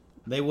won?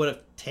 They would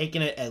have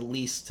taken it at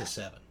least to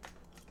 7.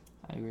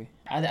 I agree.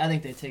 I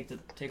think they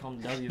take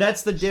home the W.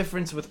 That's the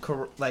difference with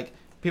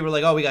people are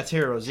like, oh, we got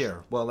Terry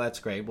Rozier. Well, that's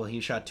great. Well, he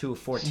shot 2 of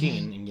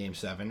 14 in Game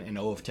 7 and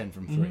 0 of 10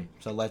 from 3.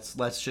 So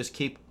let's just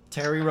keep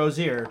Terry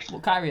Rozier.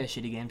 Well, Kyrie has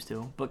shitty games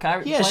too, but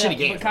Kyrie shitty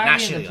games. But Kyrie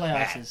not in shitty the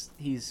playoffs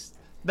he's.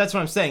 That's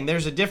what I'm saying.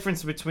 There's a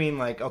difference between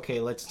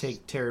okay, let's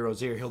take Terry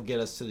Rozier. He'll get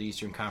us to the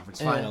Eastern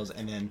Conference Finals,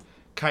 and then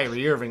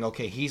Kyrie Irving.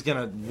 Okay, he's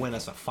gonna win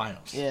us a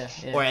finals. Yeah.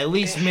 Or at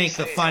least make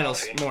the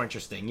finals more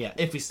interesting. Yeah,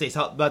 if he stays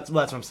healthy. That's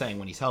what I'm saying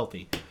when he's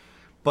healthy.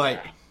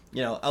 But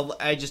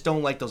I just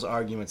don't like those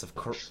arguments of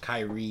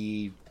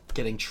Kyrie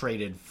getting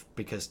traded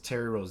because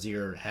Terry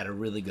Rozier had a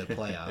really good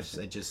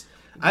playoffs.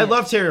 I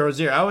love Terry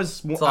Rozier. I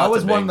was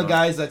one of the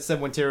guys that said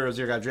when Terry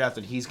Rozier got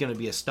drafted, he's going to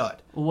be a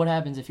stud. Well, what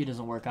happens if he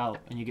doesn't work out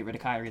and you get rid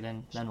of Kyrie?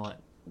 Then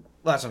what?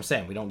 Well, that's what I'm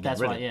saying. We don't get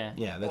rid of him.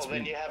 Yeah.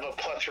 Then you have a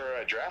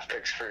plethora of draft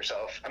picks for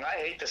yourself. And I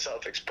hate the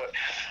Celtics, but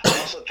I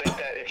also think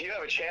that if you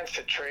have a chance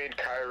to trade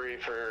Kyrie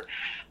for,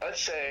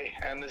 let's say,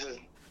 and this is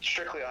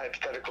strictly a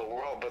hypothetical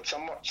world, but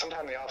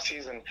sometime in the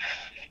offseason,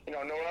 New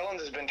Orleans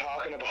has been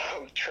talking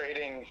about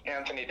trading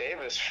Anthony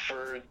Davis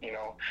for,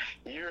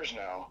 years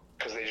now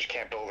because they just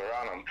can't build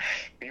around him.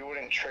 You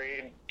wouldn't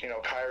trade,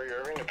 Kyrie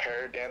Irving to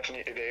pair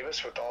Anthony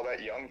Davis with all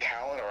that young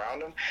talent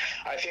around him.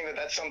 I think that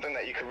that's something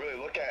that you could really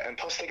look at. And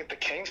plus, they get the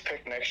Kings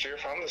pick next year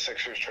from the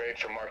Sixers trade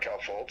for Markelle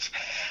Fultz.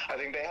 I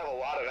think they have a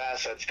lot of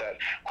assets that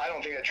I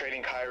don't think that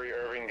trading Kyrie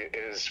Irving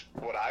is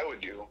what I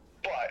would do.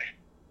 But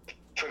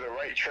for the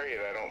right trade,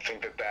 I don't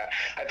think that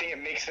I think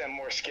it makes them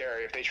more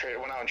scary if they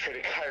went out and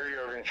traded Kyrie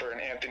Irving for an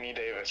Anthony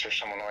Davis or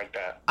someone like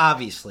that.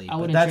 Obviously,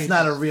 but that's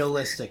not a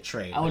realistic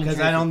trade because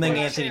I don't think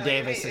Anthony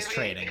Davis is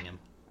trading him.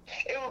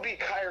 It would be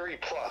Kyrie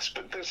plus,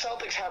 but the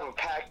Celtics have a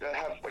pack that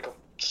have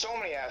so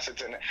many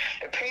assets in it.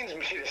 It pains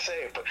me to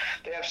say it, but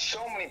they have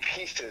so many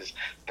pieces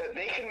that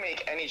they can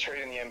make any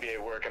trade in the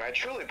NBA work, and I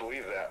truly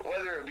believe that.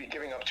 Whether it be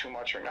giving up too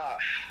much or not,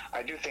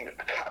 I do think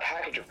a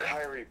package of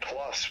Kyrie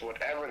plus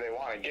whatever they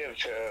want to give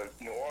to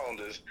New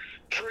Orleans is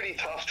pretty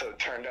tough to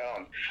turn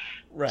down.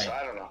 Right. So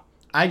I don't know.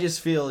 I just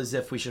feel as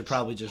if we should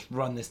probably just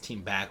run this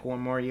team back one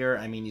more year.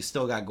 I mean, you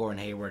still got Gordon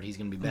Hayward. He's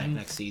going to be back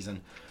next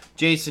season.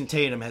 Jason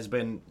Tatum has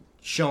been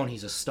shown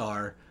he's a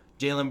star.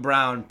 Jaylen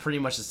Brown, pretty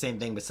much the same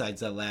thing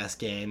besides that last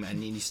game.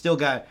 And you still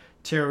got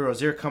Terry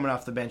Rozier coming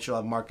off the bench. You'll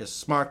have Marcus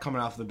Smart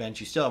coming off the bench.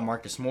 You still have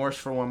Marcus Morris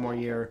for one more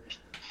year.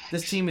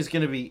 This team is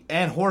going to be...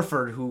 And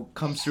Horford, who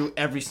comes through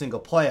every single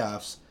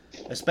playoffs,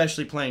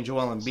 especially playing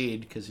Joel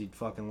Embiid, because he'd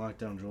fucking lock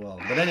down Joel.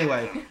 But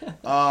anyway...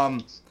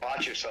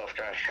 Watch yourself,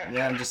 guy.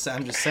 Yeah, I'm just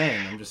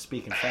saying. I'm just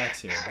speaking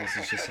facts here. This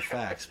is just the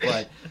facts.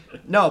 But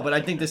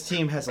I think this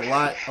team has a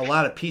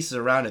lot of pieces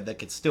around it that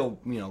could still,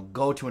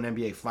 go to an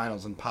NBA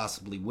Finals and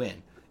possibly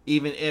win.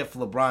 even if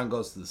LeBron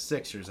goes to the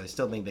Sixers, I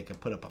still think they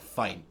could put up a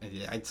fight.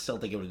 I still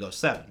think it would go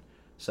 7.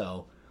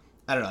 So,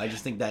 I don't know. I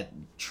just think that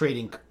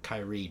trading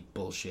Kyrie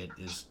bullshit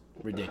is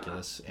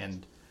ridiculous.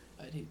 And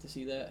I'd hate to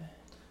see that.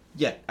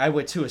 yeah, I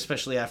would too,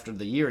 especially after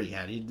the year he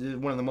had. He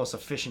did one of the most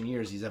efficient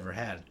years he's ever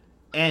had.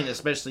 And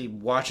especially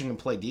watching him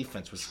play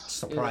defense was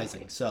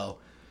surprising. So,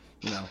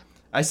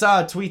 I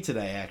saw a tweet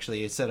today,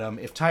 actually. It said,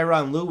 if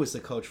Tyronn Lue was the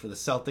coach for the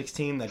Celtics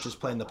team that just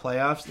played in the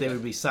playoffs, they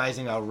would be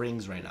sizing out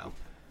rings right now.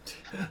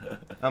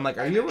 I'm like,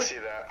 I are you... didn't see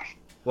that.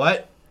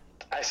 What?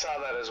 I saw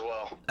that as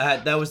well.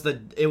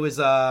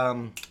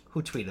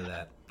 Who tweeted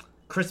that?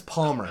 Chris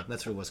Palmer.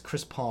 That's what it was,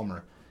 Chris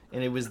Palmer.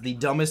 And it was the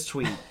dumbest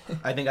tweet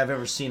I think I've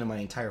ever seen in my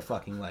entire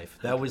fucking life.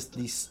 That was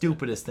the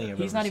stupidest thing I've ever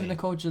seen. He's not even the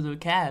coach of the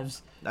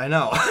Cavs. I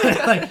know.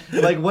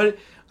 like what?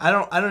 I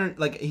don't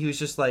like. He was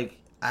just like,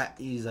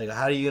 he's like,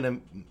 how are you gonna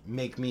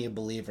make me a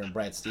believer in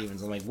Brad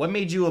Stevens? I'm like, what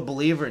made you a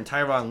believer in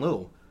Tyronn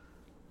Lue?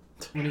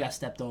 When he got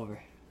stepped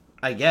over.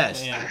 I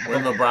guess. Yeah.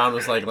 When LeBron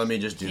was like, let me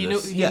just do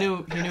this. He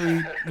knew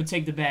he would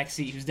take the back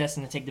seat. He was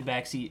destined to take the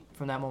back seat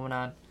from that moment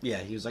on. Yeah,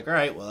 he was like, all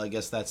right, well, I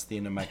guess that's the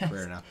end of my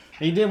career now.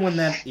 He did win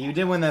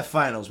that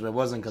finals, but it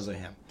wasn't because of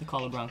him. The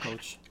Call LeBron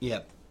coach.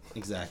 Yep,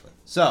 exactly.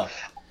 So,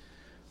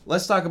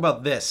 let's talk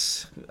about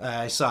this.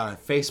 I saw on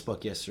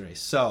Facebook yesterday.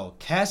 So,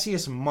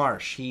 Cassius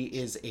Marsh, he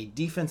is a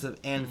defensive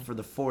end for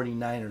the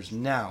 49ers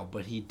now,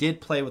 but he did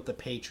play with the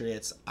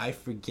Patriots. I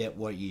forget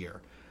what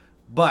year.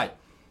 But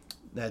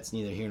that's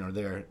neither here nor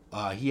there.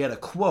 He had a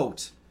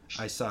quote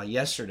I saw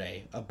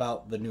yesterday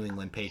about the New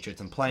England Patriots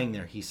and playing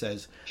there. He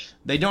says,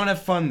 "They don't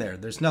have fun there.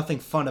 There's nothing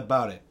fun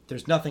about it.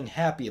 There's nothing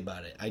happy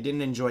about it. I didn't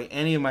enjoy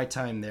any of my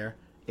time there.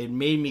 It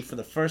made me, for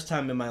the first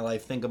time in my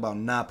life, think about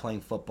not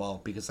playing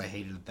football because I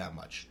hated it that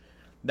much."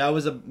 That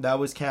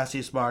was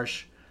Cassius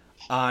Marsh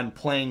on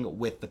playing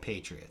with the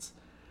Patriots.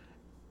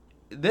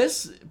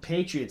 This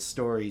Patriots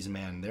stories,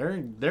 man,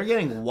 they're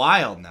getting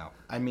wild now.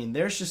 I mean,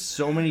 there's just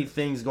so many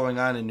things going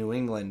on in New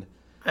England.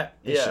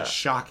 It's just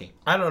shocking.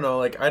 I don't know.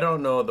 Like, I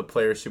don't know the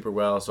player super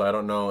well, so I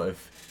don't know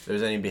if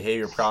there's any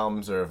behavior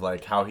problems or if,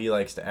 like, how he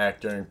likes to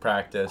act during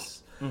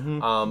practice. Mm-hmm.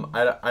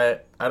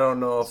 I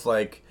don't know if,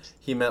 like,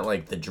 he meant,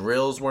 like, the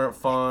drills weren't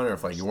fun or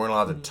if, like, you weren't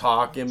allowed to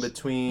talk in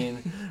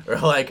between or,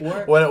 like,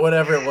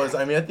 whatever it was.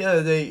 I mean, at the end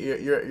of the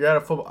day, you're at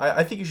a football...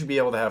 I think you should be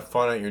able to have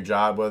fun at your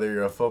job, whether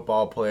you're a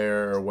football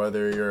player or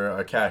whether you're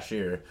a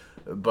cashier.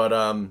 But,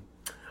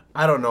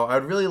 I don't know.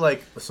 I'd really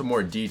like some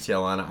more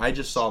detail on it. I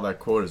just saw that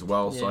quote as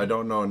well, so I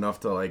don't know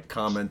enough to like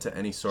comment to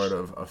any sort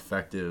of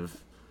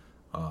effective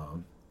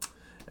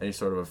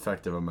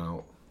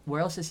amount. Where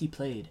else has he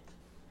played?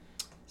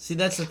 See,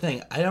 that's the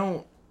thing. I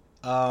don't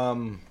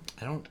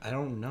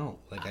know.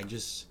 Like,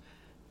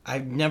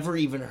 I've never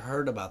even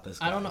heard about this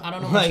guy. I don't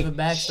know much of a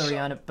backstory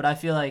on it, but I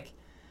feel like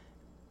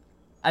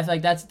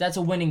that's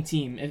a winning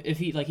team. If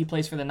he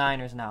plays for the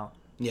Niners now.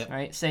 Yep.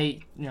 Right? Say,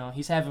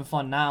 he's having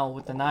fun now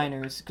with the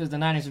Niners because the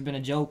Niners have been a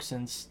joke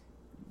since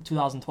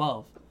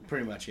 2012.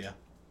 Pretty much, yeah.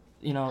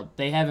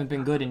 They haven't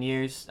been good in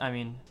years. I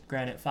mean,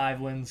 granted,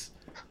 5 wins.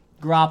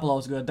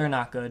 Garoppolo's good. They're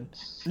not good.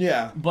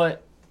 Yeah.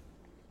 But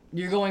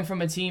you're going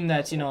from a team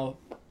that's, a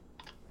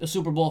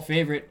Super Bowl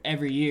favorite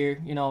every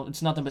year.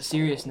 It's nothing but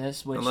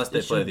seriousness. Which unless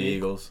they play the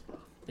Eagles.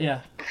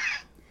 Yeah.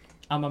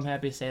 I'm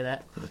happy to say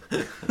that.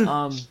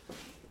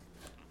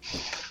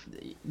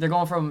 They're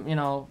going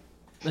from,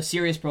 a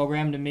serious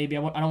program to maybe, I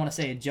don't want to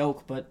say a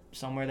joke, but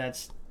somewhere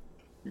that's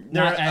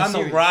they're on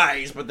the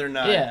rise, but they're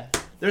not. Yeah.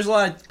 There's a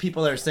lot of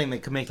people that are saying they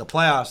can make the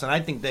playoffs, and I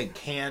think they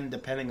can,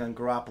 depending on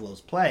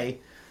Garoppolo's play,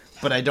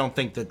 but I don't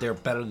think that they're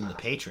better than the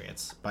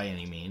Patriots by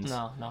any means.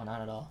 No, not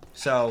at all.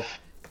 So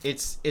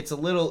it's a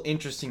little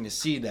interesting to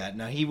see that.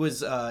 Now, he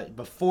was,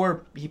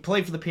 before, he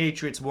played for the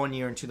Patriots 1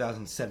 year in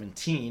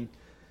 2017,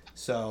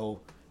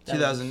 so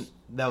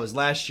that was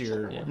last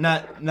year. Yeah.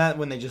 Not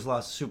when they just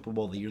lost the Super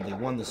Bowl, the year they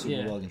won the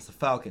Super Bowl against the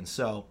Falcons.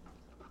 So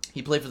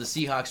he played for the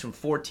Seahawks from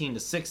 14 to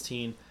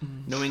 16,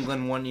 New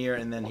England 1 year,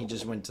 and then he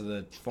just went to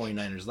the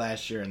 49ers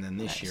last year and then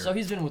this year. So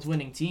he's been with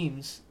winning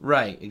teams.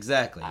 Right,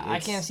 exactly. I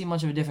can't see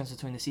much of a difference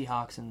between the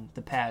Seahawks and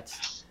the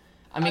Pats.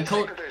 I think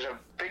that there's a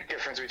big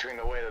difference between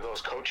the way that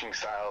those coaching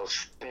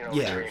styles, between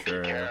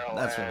Pete Carroll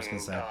that's what I was gonna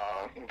say.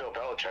 Bill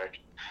Belichick.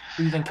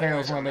 Do you think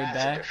Carroll's more laid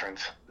back?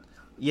 Difference.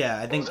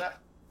 Yeah, I think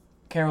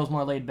Carroll's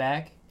more laid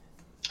back.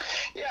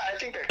 Yeah, I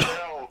think that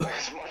Carroll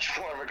is much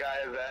more of a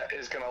guy that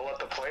is going to let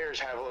the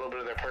players have a little bit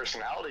of their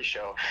personality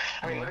show.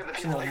 I mean, look at the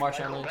people like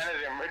Michael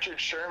Bennett and Richard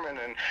Sherman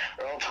and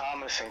Earl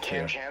Thomas and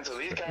Cam Chancellor.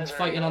 These guys are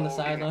fighting on the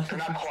sideline. They're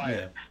not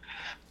quiet.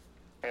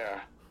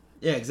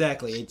 Yeah,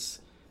 exactly.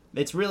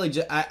 It's really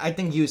just, I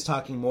think he was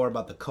talking more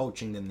about the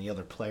coaching than the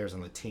other players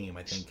on the team.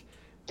 I think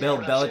Bill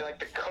Belichick. Like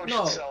the coach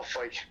itself,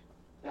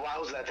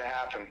 allows that to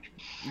happen.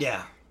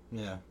 Yeah.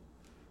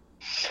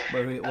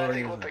 What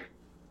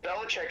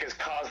Belichick has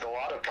caused a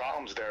lot of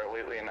problems there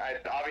lately, and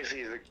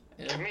obviously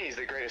to me, he's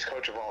the greatest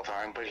coach of all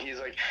time, but he's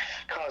like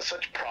caused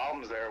such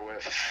problems there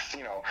with,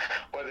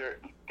 whether,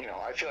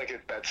 I feel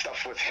like that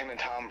stuff with him and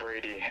Tom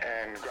Brady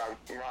and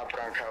Rob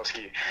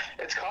Gronkowski,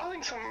 it's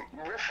causing some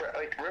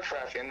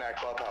riffraff in that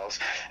clubhouse.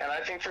 And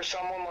I think for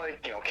someone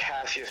like,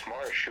 Cassius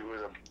Marsh, who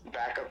was a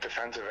backup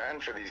defensive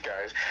end for these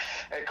guys,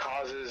 it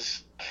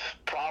causes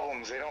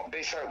problems.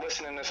 They start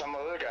listening to some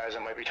other guys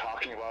that might be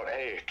talking about,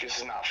 hey, this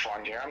is not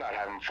fun here, I'm not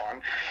having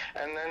fun.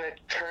 And then it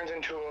turns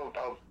into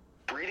a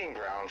breeding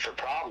ground for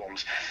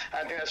problems.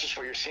 I think that's just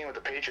what you're seeing with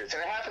the Patriots.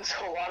 And it happens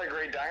to a lot of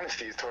great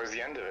dynasties towards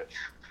the end of it.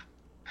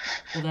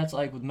 Well, that's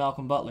like with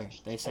Malcolm Butler.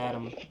 They sat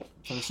him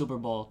for the Super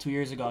Bowl. 2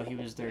 years ago, he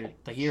was the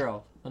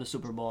hero of the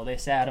Super Bowl. They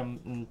sat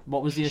him, and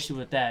what was the issue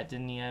with that?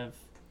 Didn't he have...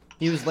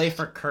 He was late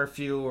for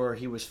curfew, or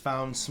he was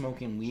found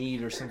smoking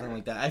weed, or something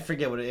like that. I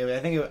forget what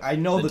I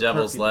know the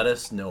Devil's curfew.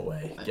 Lettuce. No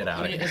way. Get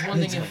out of here. It's one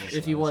thing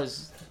if he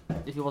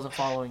wasn't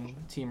following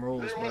team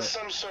rules. There was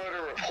some sort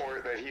of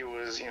report that he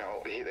was,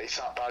 they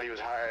thought he was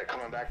high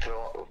coming back to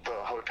the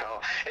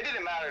hotel. It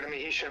didn't matter to me.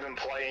 He should have been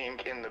playing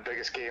in the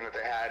biggest game that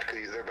they had because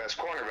he's their best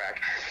cornerback.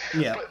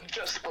 Yeah.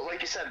 But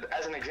like you said,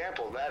 as an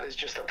example, that is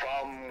just a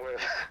problem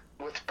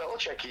with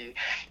Belichick.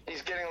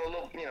 He's getting a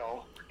little,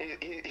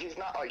 he's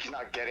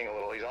not getting a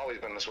little. He's always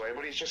been this way,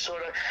 but he's just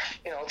sort of,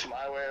 it's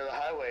my way or the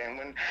highway. And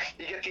when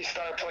you get these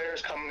star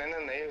players coming in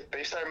and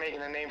they start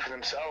making a name for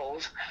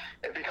themselves,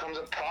 it becomes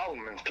a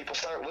problem, and people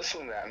start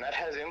listening to that, and that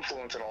has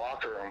influence in a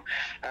locker room.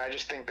 And I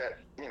just think that,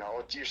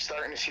 you're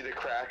starting to see the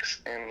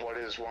cracks in what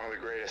is one of the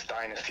greatest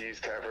dynasties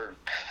to ever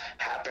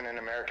happen in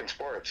American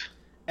sports.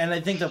 And I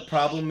think the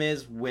problem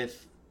is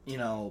with,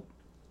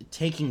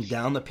 taking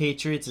down the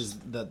Patriots is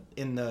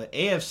in the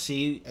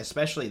AFC,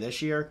 especially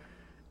this year,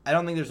 I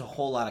don't think there's a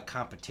whole lot of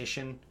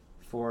competition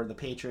for the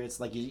Patriots.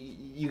 Like,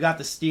 you got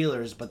the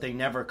Steelers, but they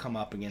never come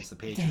up against the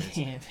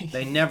Patriots.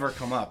 They never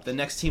come up. The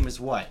next team is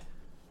what?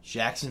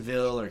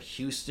 Jacksonville or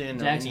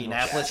Houston or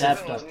Indianapolis?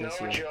 Jacksonville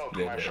is no joke,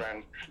 my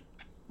friend.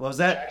 What was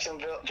that?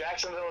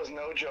 Jacksonville is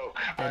no joke.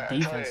 That I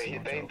defense tell you,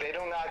 is no joke. they do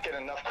not get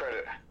enough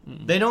credit.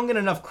 They don't get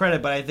enough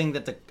credit, but I think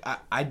that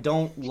I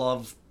don't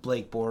love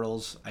Blake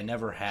Bortles. I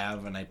never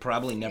have, and I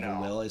probably never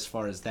will as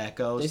far as that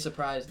goes. They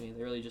surprised me.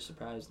 They really just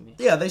surprised me.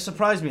 Yeah, they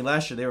surprised me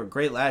last year. They were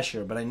great last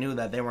year, but I knew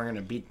that they weren't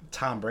going to beat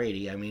Tom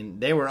Brady. I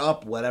mean, they were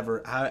up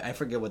whatever. I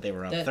forget what they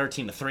were up,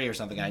 13-3 or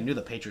something. I knew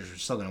the Patriots were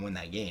still going to win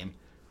that game.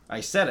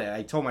 I said it.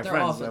 I told my Their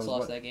friends. offense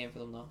lost that game for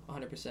them, though,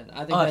 100%.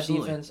 I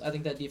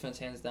think that defense,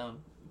 hands down,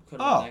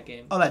 could have won that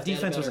game. Oh, that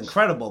defense was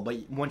incredible.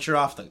 But once you're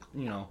off the,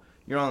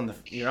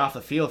 you're off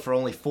the field for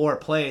only 4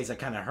 plays. That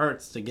kind of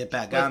hurts to get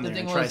back on there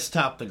and try to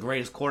stop the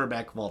greatest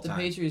quarterback of all time.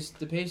 The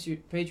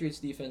Patriots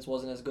defense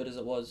wasn't as good as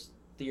it was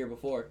the year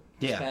before.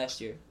 This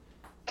past year.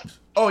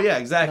 Oh yeah,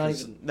 exactly.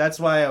 That's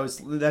why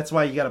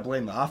you got to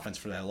blame the offense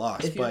for that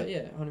loss.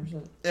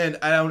 100%. And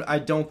I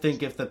don't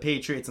think if the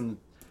Patriots and the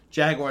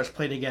Jaguars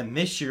played again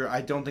this year,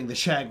 I don't think the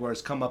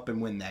Jaguars come up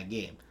and win that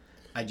game.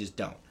 I just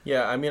don't.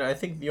 Yeah, I mean, I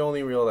think the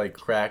only real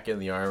crack in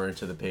the armor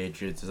to the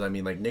Patriots is,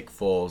 Nick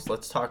Foles.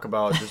 Let's talk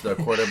about just a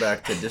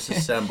quarterback to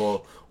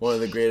disassemble, one of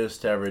the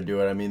greatest to ever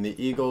do it. I mean, the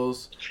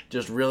Eagles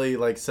just really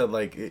said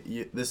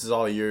this is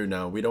all you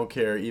now. We don't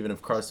care even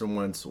if Carson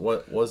Wentz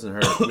wasn't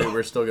hurt.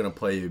 We're still gonna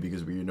play you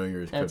because we know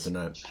you're his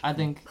kryptonite.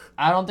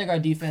 I don't think our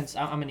defense.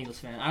 I'm an Eagles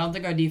fan. I don't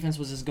think our defense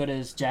was as good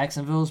as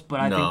Jacksonville's, but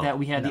I think that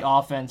we had the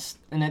offense,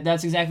 and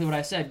that's exactly what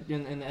I said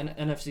in the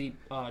NFC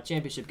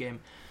Championship game.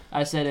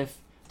 I said if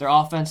their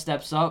offense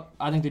steps up,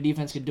 I think their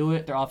defense could do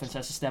it. Their offense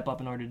has to step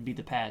up in order to beat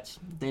the Pats.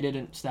 They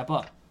didn't step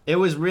up. It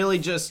was really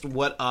just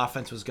what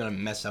offense was going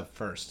to mess up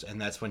first,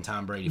 and that's when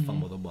Tom Brady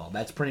fumbled the ball.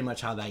 That's pretty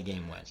much how that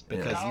game went.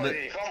 Because not only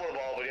he fumbled the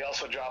ball, but he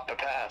also dropped the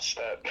pass.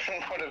 That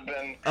would have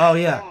been. Oh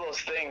yeah. All of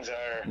those things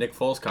are. Nick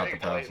Foles caught the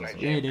pass.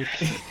 Yeah, he did.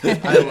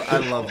 I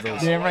love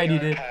those. Damn right he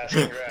did.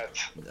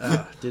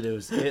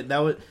 Dude, that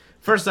was.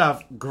 First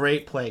off,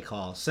 great play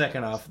call.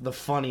 Second off, the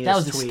funniest. That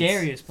was the tweets.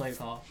 scariest play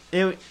call.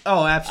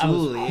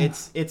 Absolutely.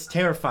 It's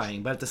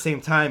terrifying, but at the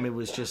same time, it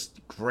was just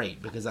great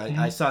because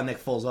I saw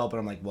Nick Foles open.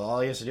 I'm like, well,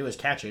 all he has to do is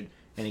catch it,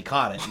 and he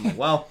caught it. I'm like,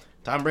 well,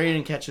 Tom Brady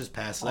didn't catch his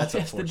pass, so that's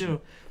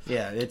unfortunate.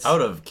 Yeah, I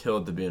would have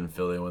killed to be in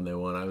Philly when they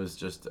won. I was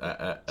just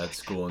at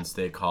school in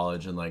State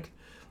College, and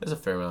there's a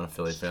fair amount of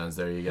Philly fans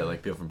there. You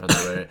get people from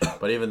Pennsylvania,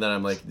 but even then,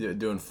 I'm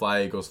doing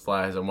Fly Eagles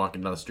Fly as I'm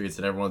walking down the streets,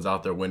 and everyone's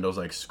out their windows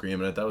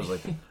screaming it. That was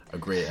a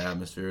great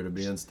atmosphere to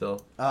be in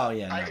still. Oh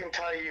yeah. No. I can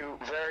tell you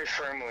very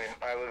firmly,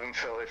 I live in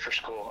Philly for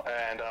school,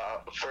 and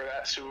for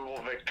that Super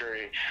Bowl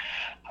victory,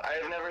 I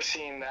have never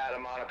seen that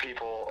amount of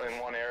people in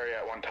one area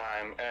at one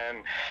time.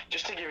 And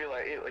just to give you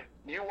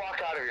you walk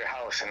out of your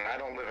house, and I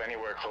don't live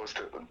anywhere close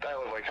to. I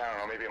live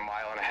maybe a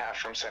mile and a half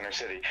from Center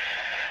City.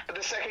 But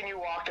the second you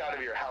walked out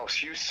of your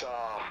house, you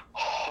saw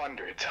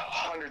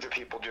hundreds of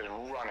people just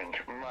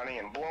running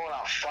and blowing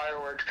off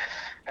fireworks,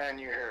 and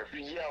you hear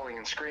yelling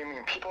and screaming,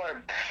 and people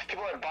are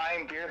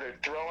buying beer, they're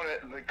throwing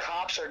it, the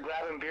cops are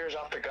grabbing beers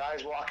off the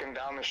guys walking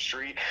down the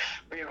street.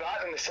 We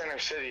got in the center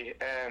city,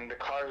 and the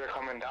cars are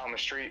coming down the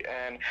street,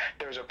 and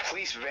there's a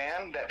police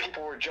van that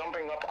people were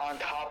jumping up on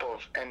top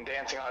of and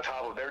dancing on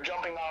top of. They're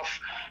jumping off,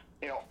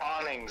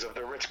 awnings of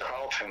the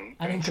Ritz-Carlton.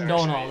 I didn't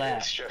condone all that.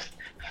 It's just...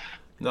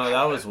 No,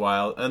 that was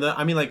wild. And then,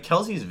 I mean, like,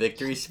 Kelsey's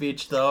victory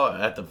speech, though,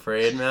 at the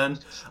parade, man,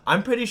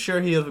 I'm pretty sure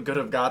he could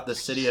have got the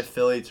city of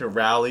Philly to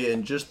rally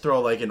and just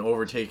throw, like, an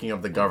overtaking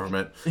of the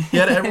government.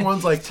 Yet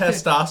everyone's, like,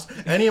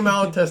 any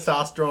amount of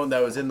testosterone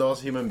that was in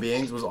those human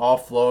beings was all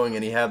flowing,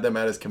 and he had them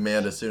at his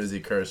command as soon as he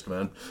cursed,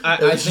 man.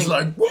 It was just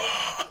like, whoa!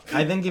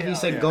 I think if you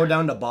said go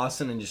down to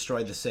Boston and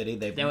destroy the city,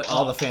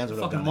 all the fans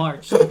would have done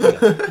march. They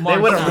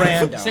would have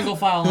ran down. Single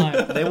file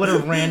line. They would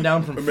have ran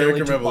down from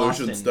American Philly to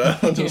Revolution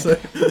Boston. style.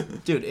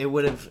 Dude, it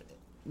would have.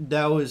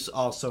 That was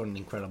also an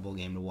incredible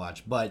game to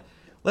watch. But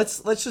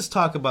let's just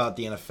talk about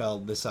the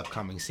NFL this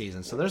upcoming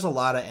season. So there's a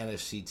lot of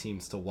NFC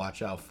teams to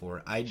watch out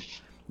for.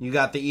 You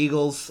got the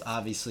Eagles,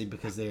 obviously,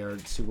 because they are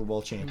Super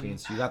Bowl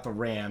champions. You got the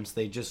Rams.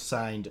 They just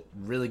signed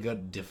really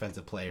good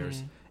defensive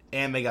players.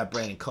 And they got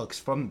Brandon Cooks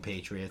from the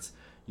Patriots.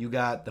 You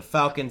got the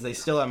Falcons. They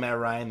still have Matt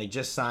Ryan. They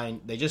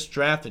just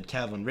drafted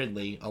Calvin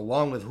Ridley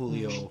along with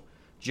Julio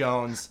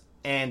Jones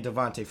and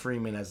Devontae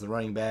Freeman as the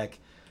running back.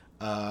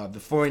 The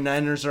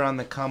 49ers are on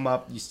the come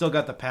up. You still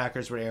got the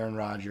Packers with Aaron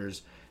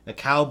Rodgers. The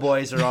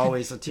Cowboys are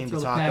always a team to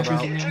talk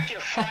about. It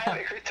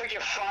took you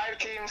five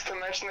teams to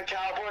mention the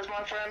Cowboys,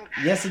 my friend?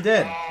 Yes, it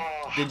did.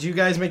 Did you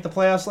guys make the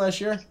playoffs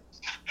last year?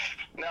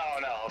 No,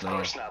 of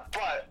course not.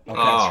 But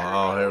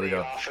here we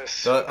go.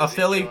 A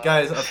Philly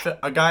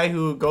a guy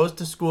who goes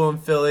to school in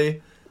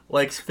Philly,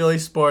 likes Philly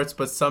sports,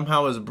 but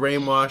somehow is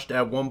brainwashed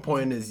at one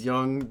point in his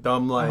young,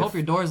 dumb life. I hope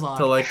your door's locked.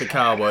 To like the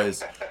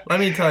Cowboys. Let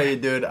me tell you,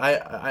 dude.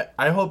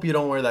 I hope you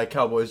don't wear that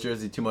Cowboys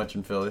jersey too much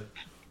in Philly.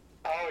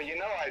 Oh,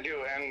 I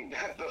do. And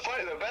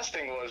the best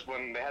thing was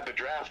when they had the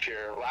draft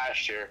here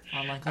last year.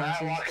 And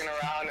I'm walking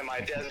around in my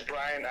Dez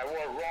Bryant. I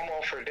wore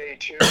Romo for day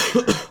 2.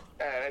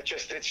 And it's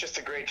just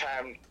a great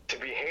time to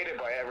be hated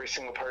by every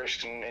single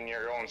person in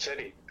your own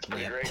city. It's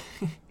pretty great.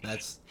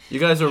 You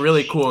guys are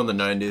really cool in the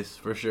 90s,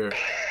 for sure.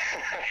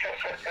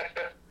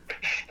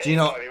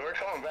 Gino, we're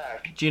coming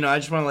back. Gino, I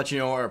just want to let you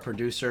know our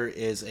producer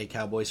is a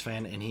Cowboys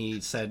fan, and he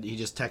just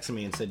texted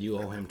me and said you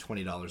owe him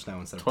 $20 now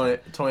instead of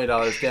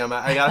 $20. Damn,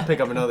 I gotta pick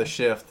up another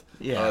shift.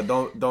 Yeah.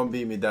 Don't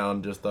beat me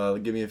down. Just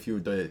give me a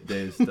few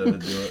days to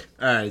do it.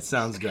 All right,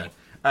 sounds good.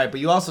 All right, but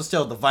you also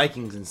still have the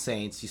Vikings and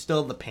Saints. You still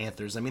have the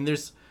Panthers. I mean,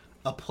 there's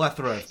a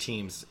plethora of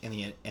teams in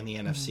the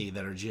NFC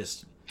that are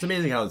just. It's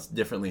amazing how it's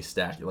differently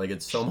stacked. Like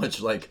it's so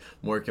much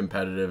more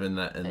competitive in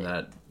that.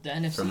 The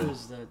NFC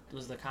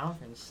was the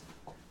conference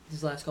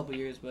these last couple of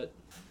years, but.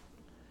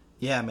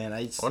 Yeah, man.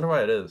 I wonder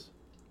why it is.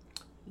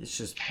 It's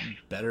just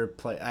better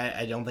play.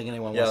 I don't think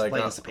anyone wants to play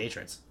against the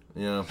Patriots.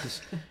 Yeah.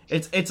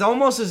 It's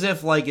almost as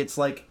if it's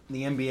like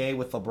the NBA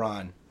with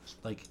LeBron.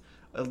 Like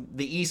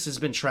the East has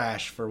been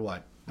trash for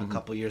a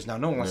couple years now.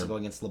 No one wants to go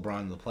against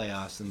LeBron in the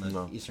playoffs in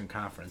the Eastern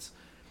Conference.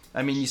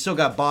 I mean, you still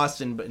got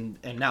Boston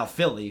and now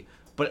Philly,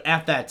 but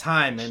at that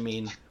time, I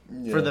mean,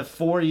 for the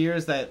 4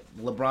 years that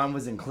LeBron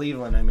was in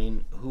Cleveland, I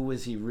mean, who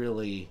was he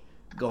really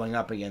going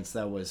up against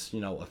that was,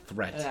 a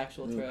threat? An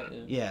actual threat,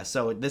 yeah.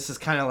 So this is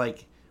kind of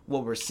like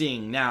what we're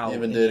seeing now.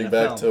 Even dating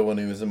back to when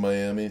he was in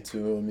Miami,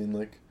 too. I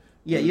mean,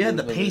 Yeah, you had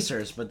the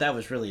Pacers, but that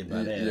was really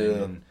about it.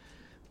 Yeah.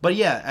 But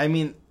yeah, I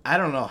mean, I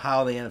don't know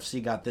how the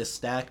NFC got this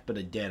stacked, but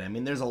it did. I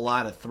mean, there's a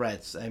lot of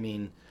threats. I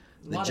mean,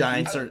 the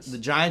Giants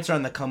are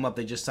on the come up.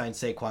 They just signed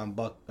Saquon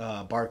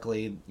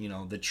Barkley.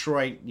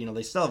 Detroit.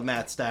 They still have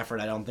Matt Stafford.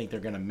 I don't think they're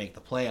going to make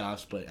the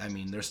playoffs, but I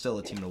mean, they're still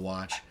a team to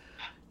watch.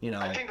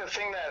 I think the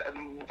thing that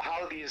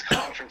how these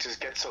conferences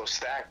get so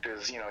stacked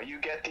is, you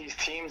get these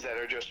teams that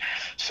are just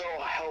so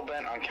hell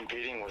bent on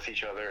competing with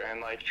each other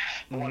and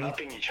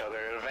one-upping each other.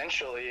 And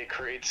eventually, it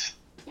creates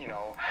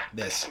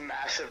this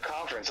massive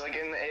conference. Like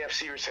in the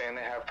AFC, you're saying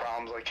they have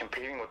problems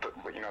competing with the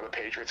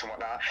Patriots and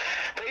whatnot.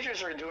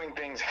 Patriots are doing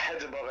things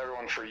heads above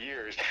everyone for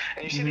years,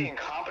 and you see the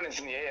incompetence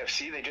in the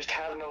AFC. They just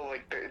have no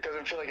it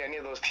doesn't feel like any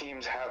of those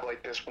teams have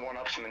this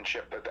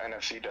one-upsmanship that the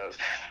NFC does.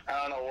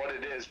 I don't know what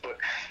it is, but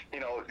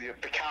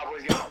the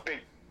Cowboys get a big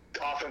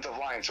offensive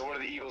line. So what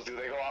do the Eagles do?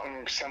 They go out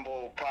and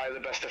assemble probably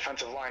the best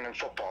defensive line in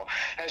football.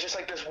 And it's just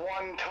this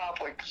one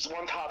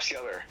tops the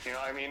other. You know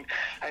what I mean?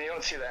 And you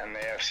don't see that in the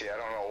AFC. I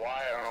don't know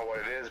why. I don't know what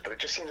it is, but it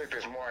just seems like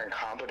there's more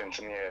incompetence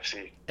in the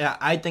AFC. Yeah,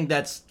 I think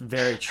that's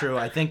very true.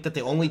 I think that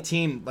the only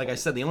team, like I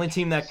said, the only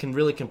team that can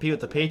really compete with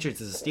the Patriots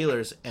is the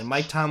Steelers, and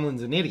Mike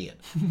Tomlin's an idiot.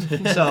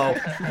 So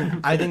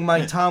I think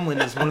Mike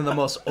Tomlin is one of the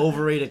most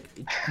overrated.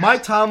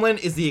 Mike Tomlin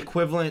is the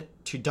equivalent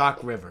to Doc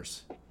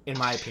Rivers, in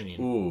my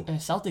opinion. Ooh. A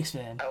Celtics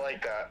fan. I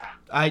like that.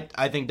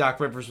 I think Doc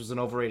Rivers was an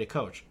overrated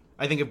coach.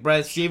 I think if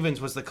Brad Stevens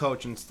was the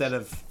coach instead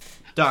of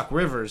Doc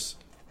Rivers,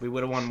 We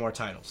would have won more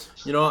titles.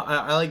 You know,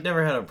 I like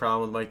never had a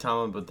problem with Mike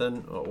Tomlin, but then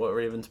what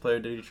Ravens player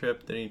did he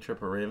trip? Did he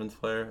trip a Ravens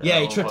player?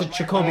 Yeah, he tripped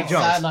Jacoby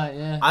Jones. Sideline,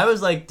 yeah. I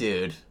was like,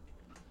 dude,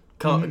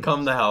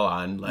 come the hell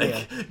on.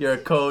 Like, you're a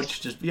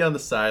coach, just be on the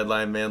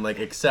sideline, man. Like,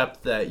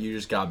 accept that you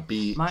just got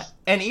beat.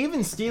 And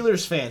even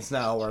Steelers fans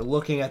now are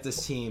looking at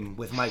this team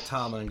with Mike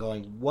Tomlin and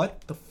going,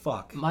 what the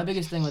fuck? My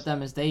biggest thing with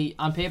them is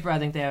on paper, I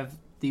think they have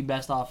the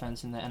best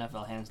offense in the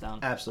NFL, hands down.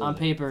 Absolutely. On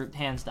paper,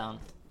 hands down.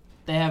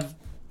 They have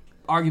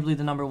arguably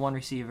the number one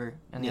receiver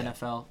in the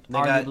NFL.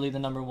 Arguably the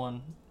number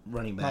one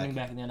running back in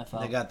the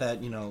NFL. They got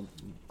that,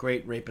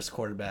 great rapist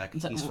quarterback.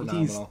 He's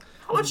phenomenal.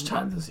 How much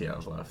time does he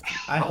have left?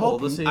 I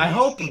hope this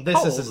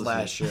is his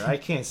last year. I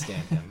can't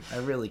stand him. I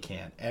really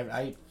can't.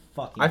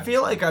 I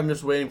feel like I'm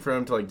just waiting for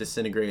him to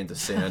disintegrate into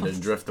sand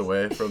and drift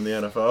away from the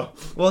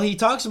NFL. Well, he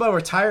talks about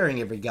retiring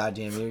every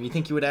goddamn year. You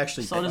think he would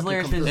actually? So does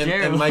Larry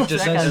Fitzgerald. And Mike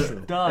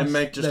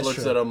just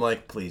looks at him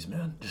like, "Please,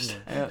 man, just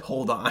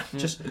hold on,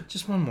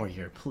 just one more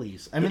year,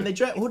 please." I mean, they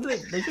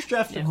just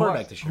drafted a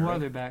quarterback this year. Who are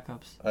their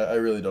backups? I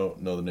really don't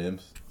know the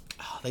names.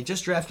 They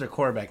just drafted a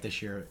quarterback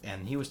this year,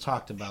 and he was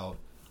talked about.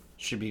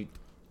 Should be.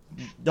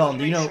 Dalton,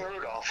 do you know?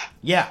 Rudolph.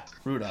 Yeah,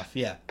 Rudolph.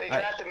 Yeah. They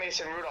drafted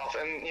Mason Rudolph,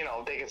 and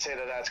they could say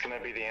that that's going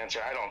to be the answer.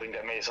 I don't think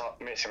that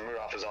Mason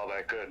Rudolph is all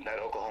that good. That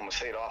Oklahoma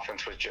State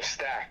offense was just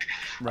stacked.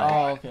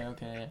 Right. Oh,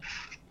 okay.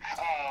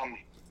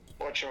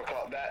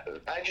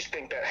 Whatchamacallit, I just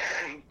think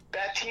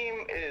that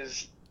team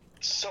is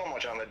so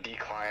much on the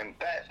decline.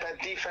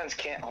 That defense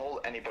can't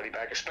hold anybody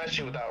back,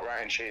 especially without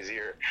Ryan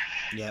Shazier.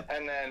 Yep.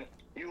 And then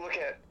you look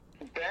at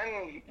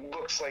Ben,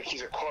 looks like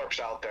he's a corpse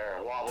out there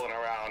wobbling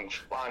around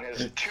on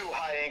his 2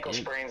 high ankle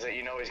sprains that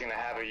he's going to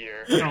have a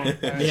year.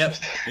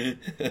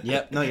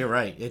 Yep. No, you're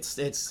right. It's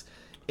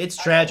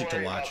tragic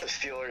to watch. About the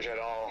Steelers at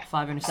all.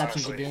 5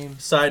 interceptions a game.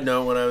 Side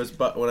note: when I was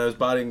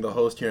bodying the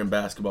host here in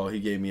basketball, he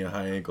gave me a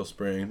high ankle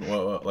sprain.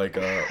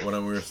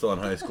 When we were still in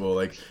high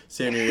school,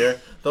 senior year.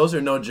 Those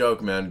are no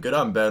joke, man. Good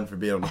on Ben for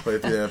being able to play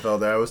through the NFL.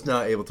 There, I was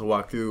not able to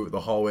walk through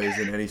the hallways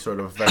in any sort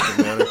of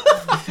effective manner.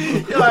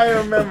 I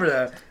remember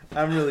that.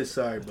 I'm really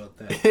sorry about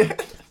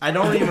that. I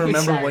don't even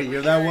remember what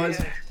year that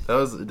was.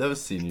 That was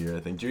senior year,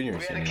 I think. Junior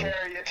or senior. We had to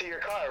carry you to your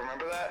car.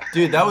 Remember that?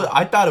 Dude,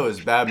 I thought it was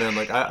bad, man.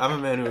 I'm a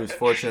man who was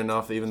fortunate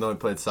enough, even though I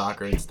played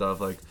soccer and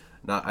stuff.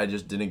 I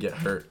just didn't get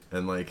hurt,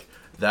 and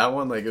that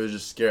one, it was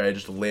just scary. I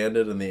just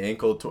landed, and the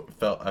ankle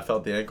I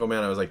felt the ankle,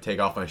 man. I was like,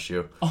 take off my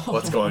shoe.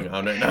 What's going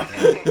on right now?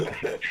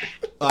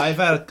 I've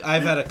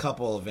had a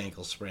couple of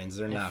ankle sprains.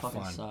 They're not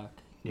fun. Suck.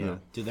 Yeah,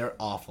 dude, they're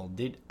awful.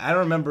 Dude, I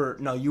don't remember.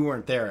 No, you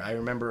weren't there. I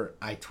remember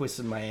I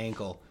twisted my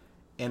ankle,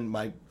 and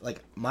my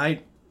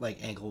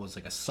ankle was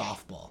like a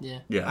softball.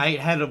 Yeah. I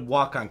had to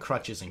walk on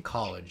crutches in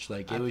college.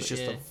 It was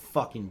just a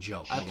fucking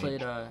joke. I played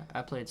not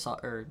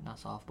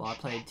softball. I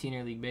played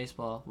Teener League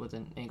baseball with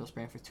an ankle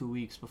sprain for 2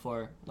 weeks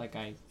before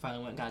I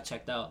finally went and got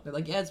checked out. They're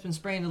like, yeah, it's been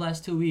sprained the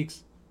last 2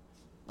 weeks.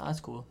 Oh,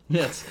 that's cool.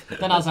 Yes.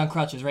 Then I was on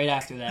crutches right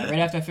after that. Right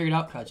after I figured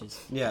out crutches.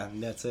 Yeah,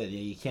 that's it. Yeah,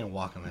 you can't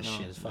walk on that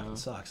shit. It fucking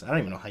sucks. I don't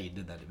even know how you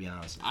did that, to be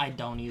honest. I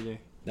don't either.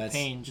 That's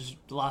pain, just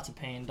lots of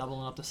pain.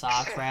 Doubling up the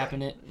socks,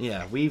 wrapping it.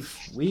 Yeah, we've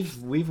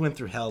went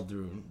through hell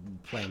through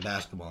playing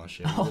basketball and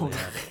shit.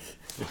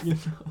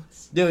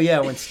 Dude,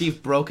 yeah, when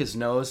Steve broke his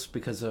nose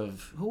because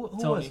of who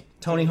was it?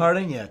 Tony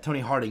Harding? Yeah,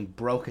 Tony Harding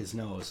broke his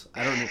nose.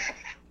 I don't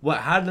know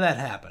how did that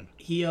happen?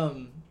 He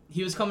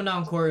was coming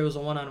down court. It was a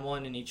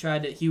 1-on-1, and he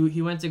tried to.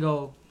 He went to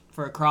go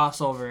for a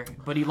crossover,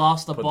 but he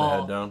lost the ball. The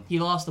head down. He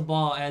lost the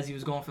ball as he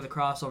was going for the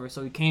crossover,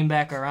 so he came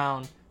back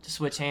around to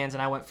switch hands,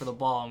 and I went for the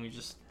ball, and we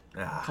just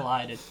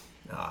collided.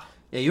 Yeah,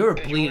 you were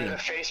bleeding. Did you wear the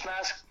face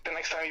mask the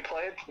next time you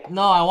played?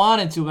 No, I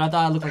wanted to, but I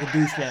thought I looked like a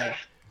douchebag.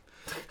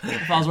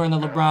 If I was wearing the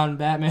LeBron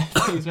Batman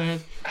face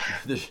mask.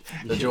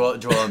 The Joel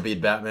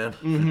Embiid Batman.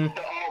 Mm-hmm. The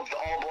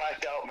all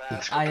blacked out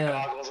mask with the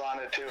goggles on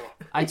it too.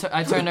 I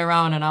turned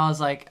around and I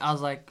was like,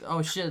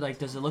 oh shit,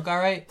 does it look all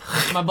right?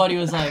 My buddy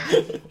was like,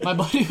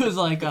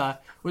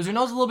 was your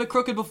nose a little bit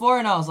crooked before?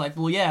 And I was like,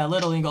 well, yeah, a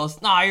little. And he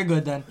goes, nah, you're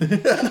good then.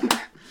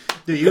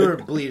 Dude, you were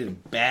bleeding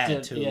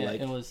bad too. Yeah,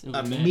 it was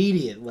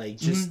immediate.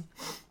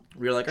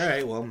 We were like, all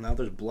right, well, now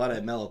there's blood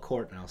at Mellow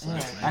Court now. So yeah,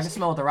 that's nice. I can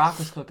smell what the Rock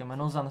was cooking. My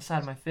nose on the side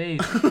of my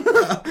face.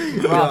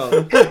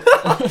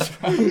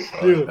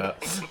 Dude,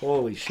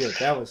 holy shit,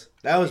 that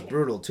was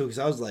brutal too. Because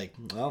I was like,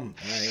 well, all right,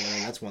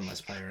 well, that's one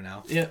less player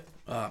now. Yep.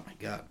 Oh my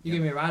god. You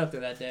gave me a ride up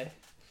there that day.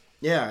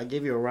 Yeah, I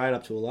gave you a ride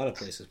up to a lot of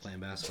places playing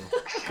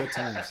basketball. Good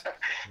times.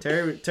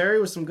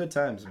 Terry was some good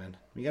times, man.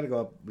 We gotta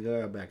go up. We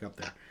gotta go back up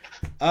there.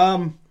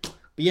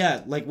 But yeah,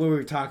 what we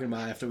were talking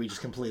about after we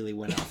just completely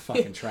went off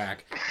fucking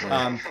track.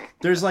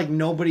 There's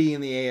nobody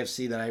in the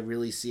AFC that I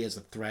really see as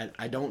a threat.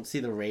 I don't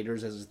see the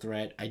Raiders as a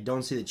threat. I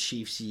don't see the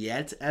Chiefs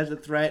yet as a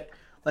threat.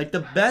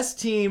 The best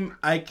team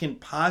I can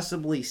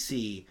possibly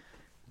see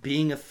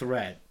being a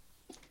threat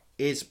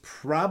is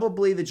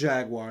probably the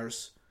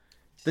Jaguars.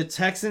 The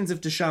Texans,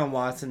 if Deshaun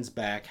Watson's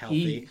back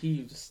healthy.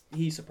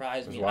 He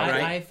surprised me.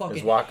 I fucking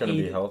Is Watt going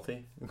to be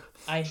healthy?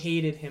 I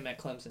hated him at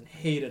Clemson.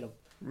 Hated him.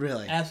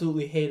 Really?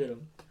 Absolutely hated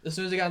him. As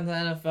soon as he got into the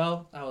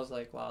NFL, I was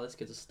like, wow, this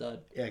kid's a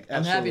stud. Yeah, absolutely.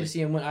 I'm happy to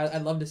see him win.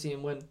 I'd love to see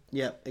him win.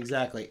 Yeah,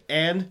 exactly.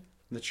 And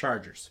the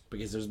Chargers,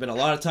 because there's been a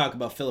lot of talk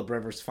about Phillip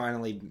Rivers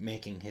finally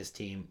making his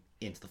team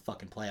into the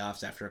fucking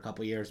playoffs after a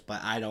couple years,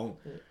 but I don't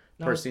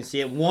personally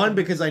see it. One,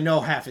 because I know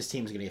half his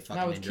team's gonna get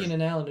fucking injured. Now with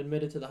Keenan Allen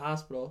admitted to the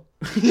hospital.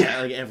 Yeah,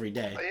 like every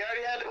day. He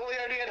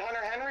already had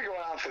Hunter Henry going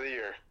on for the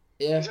year.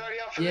 Yeah, He's already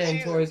out for the he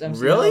season. tore his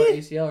MCL, Really?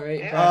 ACL, right?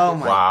 Yeah. Oh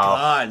my Wow.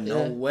 god,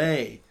 no Yeah.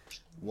 way.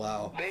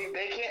 Wow. They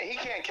can't. He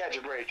can't catch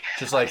a break.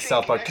 Just like I think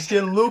South Park. next He's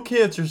getting a little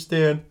cancer,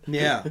 Stan.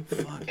 Yeah.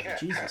 Fuck,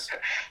 Jesus.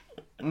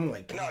 Oh my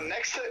No, god.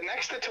 next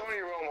to Tony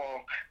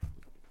Romo,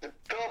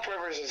 Phillip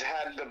Rivers has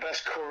had the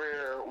best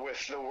career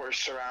with the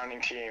worst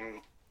surrounding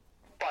team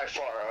by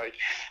far. Like,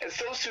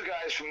 it's those two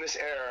guys from this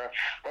era,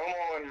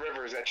 Romo and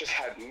Rivers, that just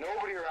had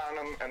nobody around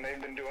them, and they've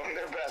been doing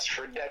their best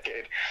for a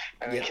decade,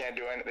 and Yeah. they can't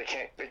do anything.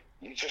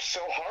 It's just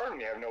so hard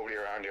when you have nobody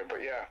around you.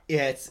 But yeah,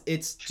 Yeah,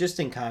 it's just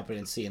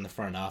incompetency in the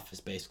front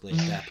office basically at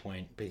that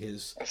point,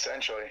 because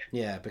essentially.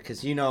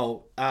 because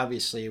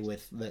obviously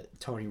with the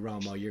Tony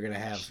Romo, you're gonna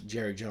have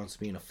Jerry Jones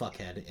being a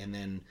fuckhead, and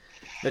then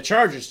the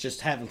Chargers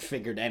just haven't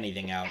figured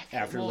anything out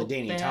after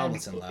LaDainian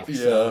Tomlinson left.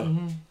 Yeah.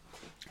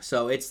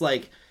 So it's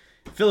like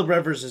Phillip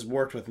Rivers has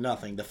worked with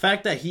nothing. The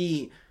fact that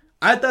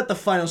I thought the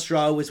final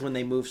straw was when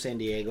they moved San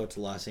Diego to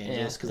Los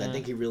Angeles, because I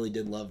think he really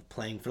did love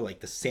playing for like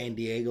the San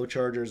Diego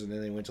Chargers, and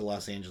then they went to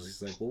Los Angeles.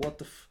 He's like, well,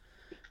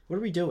 what are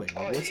we doing? Like,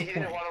 Oh, what's he the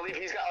didn't point? want to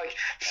leave. He's got like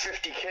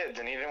 50 kids,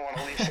 and he didn't want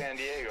to leave San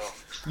Diego.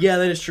 Yeah,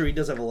 that is true. He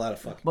does have a lot of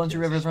fucking Bunch of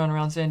kids. Rivers running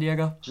around San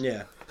Diego.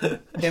 Yeah,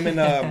 him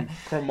and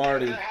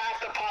Cromartie. They're half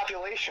the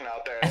population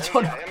out there.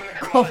 Antonio him and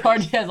the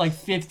Cromartie has like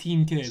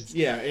 15 kids.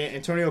 Yeah,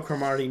 Antonio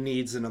Cromartie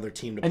needs another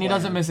team to play. And he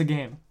doesn't on. miss a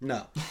game.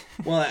 No.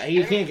 Well,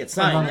 he can't get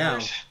signed now.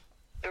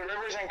 The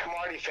Rivers and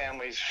Cromartie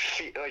families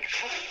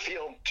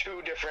field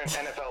two different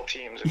NFL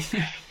teams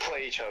and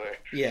play each other.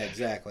 Yeah,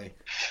 exactly.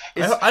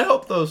 I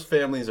hope those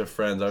families are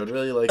friends. I would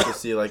really like to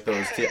see like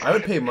those. I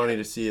would pay money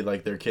to see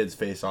like their kids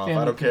face off.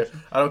 I don't care.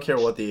 I don't care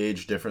what the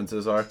age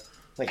differences are.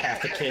 Like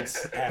half their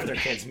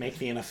kids make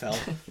the NFL.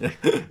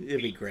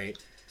 It'd be great.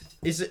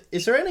 Is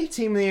there any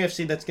team in the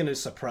AFC that's going to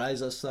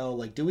surprise us though?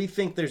 Like, do we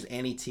think there's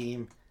any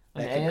team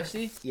In the that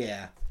could- AFC?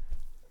 Yeah.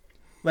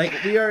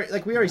 We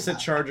already said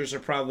Chargers are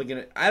probably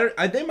gonna.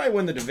 They might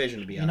win the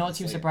division. To be honest, You know what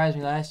team surprised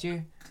me last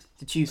year?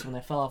 The Chiefs when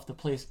they fell off the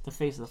face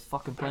of the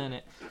fucking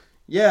planet.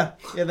 Yeah,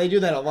 they do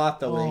that a lot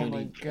though. Oh With my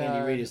Andy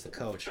God. Reid is the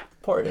coach.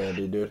 Poor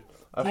Andy, dude.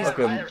 I I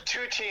fucking. have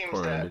two teams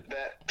Poor Andy.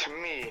 that to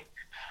me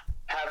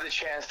have the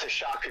chance to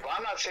shock people.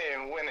 I'm not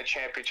saying win a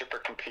championship or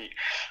compete,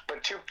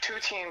 but two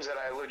teams that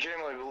I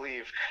legitimately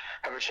believe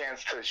have a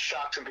chance to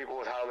shock some people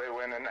with how they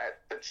win, and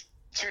it's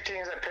two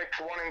teams I picked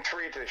 1 and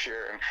 3 this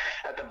year, and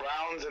at the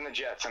Browns and the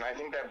Jets, and I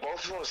think that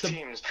both of those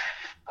teams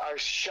are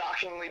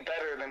shockingly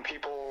better than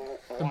people.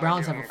 The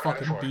Browns have a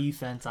fucking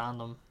defense on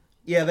them.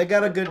 Yeah, they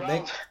got a good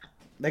Browns,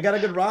 they got a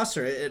good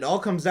roster. It all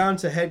comes down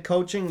to head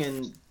coaching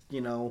and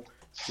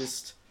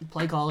just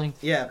Play calling.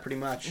 yeah, pretty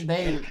much.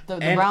 The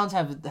And- Browns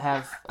have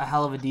a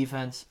hell of a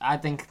defense. I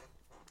think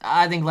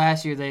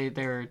last year they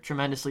were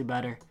tremendously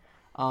better.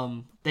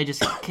 They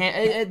just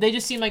can't. They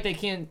just seem like they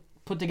can't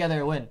put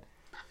together a win.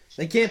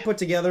 They can't put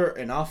together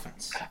an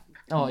offense.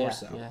 Oh More yeah,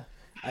 so. yeah.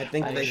 I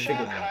think they agree. figured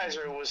Sean it out.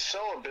 Kaiser was so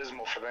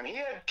abysmal for them. He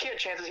had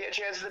chances. He had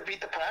chances to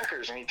beat the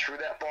Packers, and he threw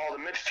that ball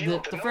to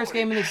midfield. The first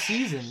game of the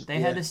season, they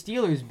had the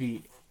Steelers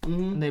beat,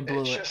 and they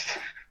blew It's it. just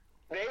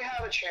they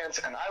have a chance,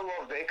 and I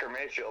love Baker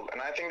Mayfield,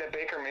 and I think that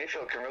Baker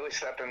Mayfield can really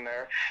step in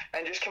there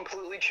and just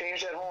completely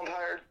change that whole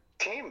entire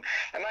team.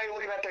 And now you're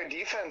looking at their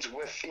defense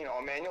with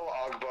Emmanuel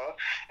Ogba,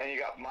 and you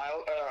got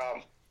Miles.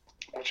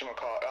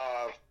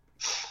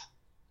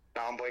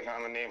 Now I'm blanking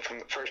on the name from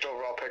the first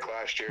overall pick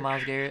last year.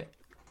 Myles Garrett.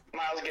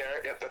 Miles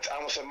Garrett. Yep, I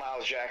almost said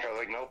Miles Jack. I was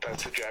like, nope,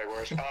 that's the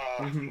Jaguars.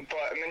 But and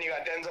then you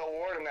got Denzel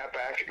Ward in that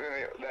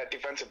that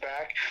defensive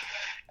back,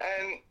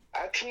 and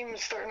that team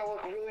is starting to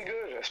look really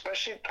good.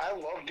 Especially, I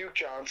love Duke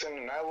Johnson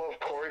and I love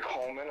Corey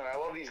Coleman and I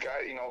love these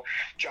guys.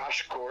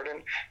 Josh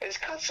Gordon. It's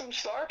got some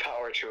star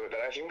power to it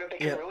that I think that they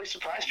can really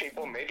surprise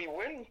people. Maybe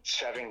win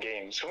 7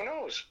 games. Who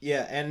knows?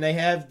 Yeah, and they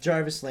have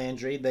Jarvis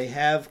Landry. They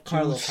have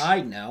Carlos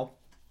Hyde now.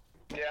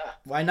 Yeah.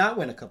 Why not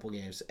win a couple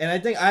games? And I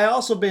think I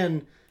also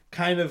been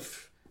kind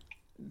of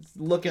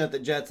looking at the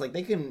Jets like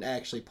they can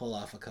actually pull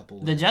off a couple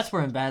wins. The Jets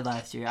weren't bad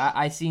last year.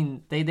 I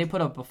seen they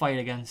put up a fight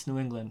against New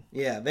England.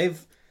 Yeah, they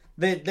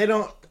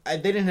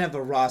didn't have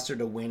the roster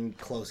to win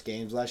close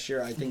games last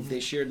year. I think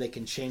this year they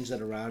can change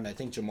that around. I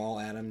think Jamal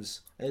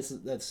Adams,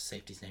 that's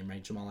safety's name,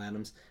 right? Jamal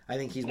Adams. I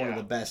think he's one of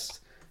the best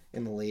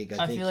in the league.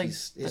 I think feel like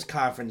his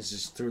confidence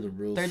is through the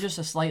roof. They're just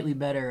a slightly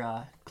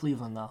better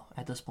Cleveland though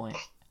at this point.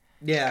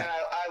 Yeah. And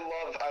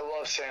I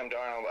love Sam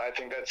Darnold. I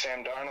think that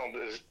Sam Darnold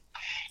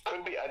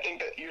could be. I think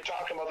that you're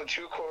talking about the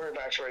two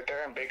quarterbacks right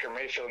there, and Baker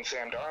Mayfield and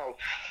Sam Darnold,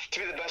 to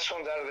be the best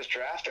ones out of this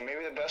draft, and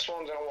maybe the best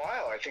ones in a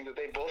while. I think that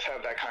they both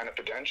have that kind of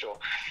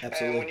potential.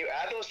 Absolutely. And when you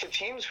add those to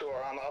teams who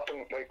are on the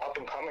up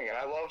and coming, and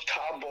I love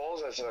Todd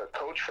Bowles as a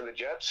coach for the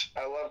Jets.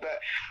 I love that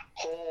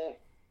whole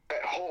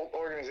that whole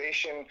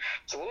organization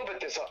is a little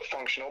bit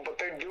dysfunctional, but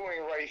they're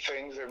doing right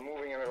things. They're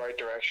moving in the right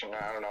direction.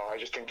 I don't know. I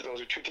just think that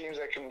those are two teams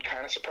that can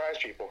kind of surprise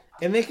people.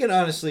 And they can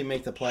honestly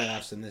make the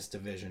playoffs in this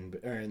division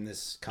or in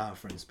this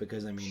conference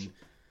because I mean,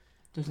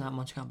 there's not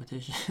much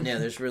competition. Yeah,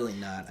 there's really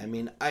not. I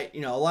mean, a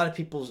lot of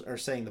people are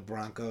saying the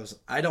Broncos.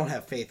 I don't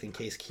have faith in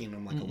Case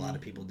Keenum like a lot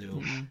of people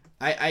do.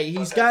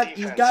 He's got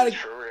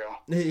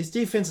his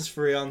defense is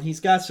for real, and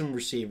he's got some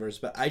receivers,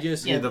 but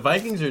the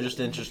Vikings are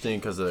just interesting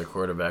because of their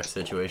quarterback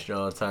situation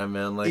all the time,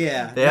 man. Like,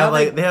 yeah, they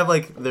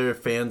have their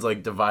fans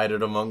like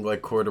divided among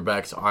like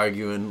quarterbacks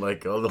arguing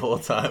like the whole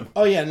time.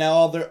 Oh yeah, now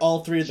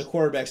all three of the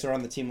quarterbacks that are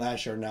on the team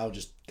last year are now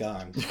just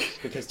gone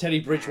because Teddy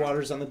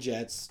Bridgewater's on the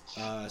Jets,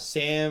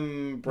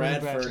 Sam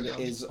Bradford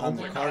is on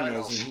the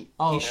Cardinals,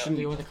 and he shouldn't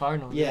be with the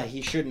Cardinals. Yeah,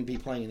 he shouldn't be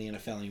playing in the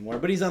NFL anymore,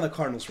 but he's on the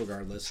Cardinals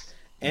regardless.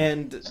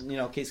 And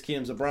Case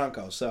Keenum's a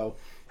Bronco, so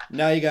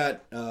now you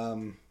got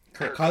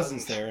Kirk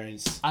Cousins there,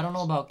 and I don't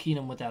know about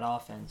Keenum with that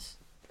offense.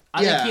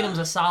 I think Keenum's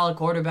a solid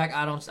quarterback.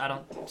 I don't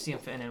see him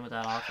fitting in with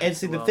that offense. And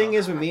see, the thing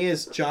is with me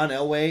is John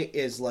Elway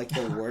is like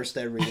the worst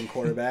at reading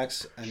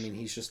quarterbacks. I mean,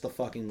 he's just the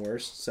fucking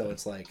worst. So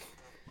it's like.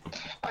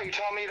 Oh, you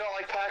telling me you don't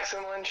like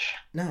Paxton Lynch?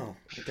 No,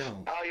 I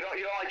don't. Oh, you don't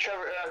like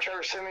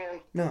Trevor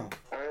Siemian? No.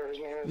 Whatever his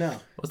name is. No.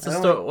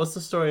 What's the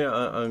story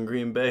on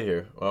Green Bay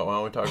here? Why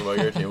don't we talk about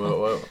your team?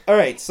 What? All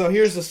right, so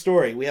here's the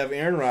story. We have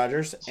Aaron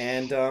Rodgers,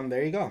 and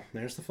there you go.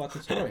 There's the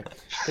fucking story.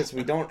 Because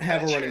we don't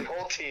have a running.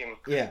 Whole team.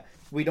 Yeah,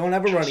 we don't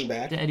have a running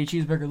back. Did Eddie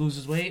Cheeseburger lose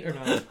his weight or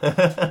no?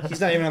 He's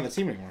not even on the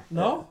team anymore.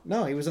 No.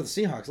 No, he was at the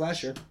Seahawks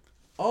last year.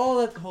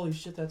 Oh, holy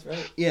shit, that's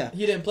right. Yeah.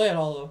 He didn't play at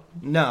all, though.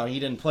 No, he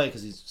didn't play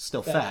because he's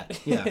still fat.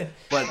 Yeah.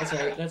 But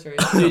That's right.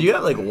 Dude, you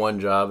have like one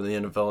job in the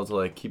NFL to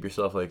like keep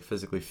yourself like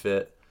physically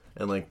fit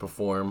and like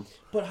perform.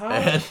 But how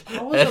is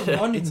a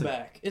running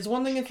back? It's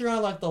one thing if you're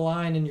on like the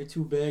line and you're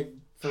too big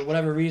for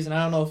whatever reason.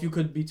 I don't know if you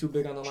could be too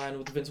big on the line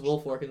with Vince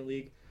Wilfork in the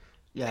league.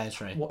 Yeah,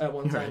 that's right. At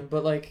one time. Right.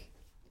 But like,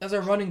 as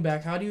a running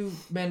back, how do you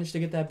manage to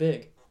get that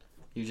big?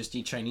 You just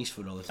eat Chinese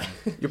food all the time.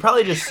 You're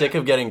probably just sick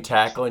of getting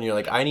tackled, and you're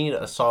like, I need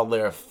a solid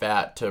layer of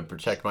fat to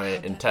protect my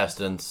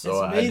intestines.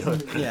 So it's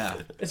amazing. Yeah.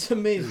 It's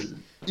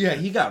amazing. Yeah,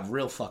 he got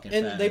real fucking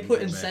fat. And they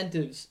put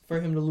incentives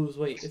for him to lose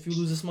weight. If you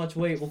lose this much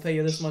weight, we'll pay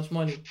you this much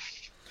money.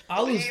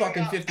 I'll lose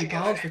fucking 50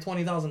 pounds for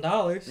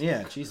 $20,000.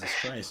 Yeah, Jesus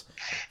Christ.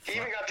 He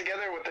even got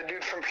together with the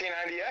dude from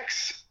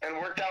P90X and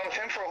worked out with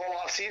him for a whole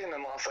off season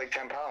and lost like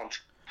 10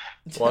 pounds.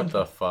 What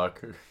the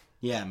fuck?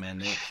 Yeah,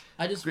 man.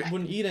 I just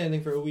wouldn't eat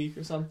anything for a week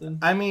or something.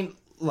 I mean,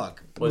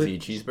 look. Was he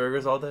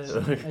cheeseburgers all day?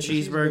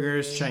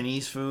 Cheeseburgers,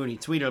 Chinese food. He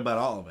tweeted about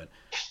all of it.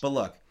 But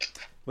look,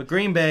 with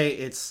Green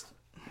Bay,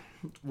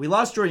 we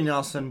lost Jordy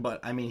Nelson, but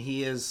I mean,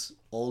 he is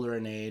older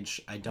in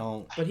age.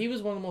 But he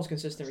was one of the most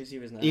consistent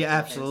receivers. Yeah,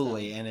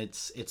 absolutely, and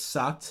it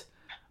sucked.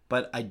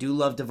 But I do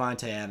love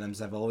Devontae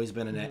Adams. I've always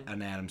been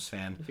an Adams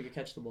fan. If he could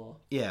catch the ball.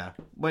 Yeah,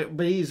 but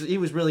he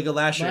was really good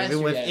last year.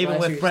 Even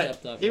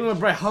with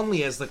Brett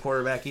Hundley as the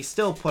quarterback, he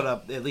still put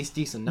up at least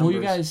decent numbers.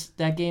 Well, you guys,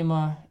 that game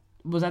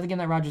was that the game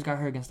that Rodgers got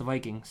hurt against the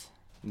Vikings?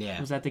 Yeah.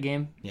 Was that the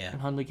game? Yeah. And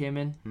Hundley came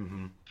in.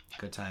 Mm-hmm.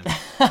 Good time.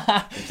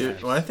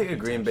 Dude, when I think of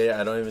Green Bay,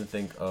 I don't even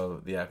think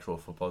of the actual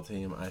football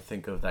team. I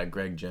think of that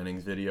Greg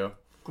Jennings video.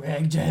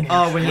 Greg Jennings.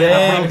 Oh, when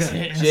Greg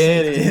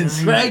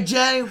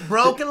Jennings,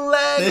 broken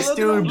leg. This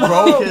dude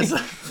broke his.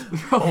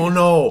 Oh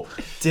no,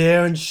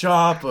 Darren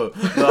Sharper,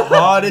 the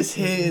hardest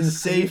hitting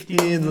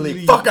safety in the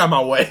league. Fuck out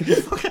my way.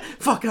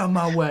 Fuck out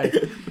my way.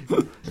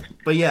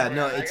 But yeah,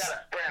 no, it's.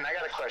 Brandon, I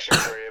got a question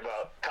for you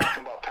about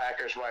talking about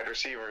Packers wide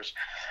receivers.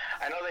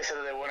 I know they said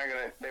that they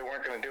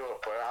weren't gonna do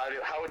it, but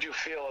how would you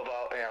feel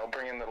about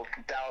bringing the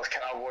Dallas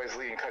Cowboys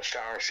leading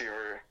touchdown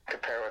receiver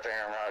compare with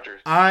Aaron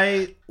Rodgers?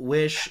 I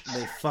wish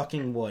they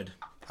fucking would.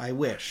 I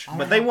wish,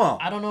 but they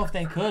won't. I don't know if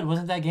they could.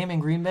 Wasn't that game in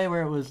Green Bay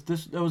where it was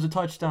a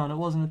touchdown? It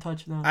wasn't a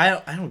touchdown. I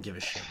don't give a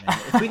shit, man.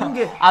 If we can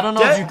get, I don't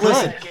know if you could.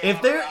 Listen,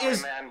 if there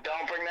is, man,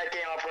 don't bring that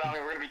game up around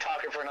me. We're gonna be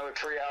talking for another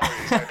 3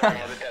 hours.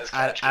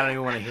 I don't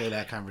even want to hear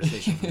that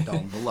conversation from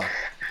Dalton. But look,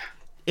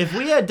 if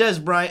we had Des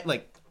Bryant,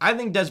 I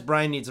think Des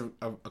Bryant needs a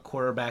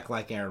quarterback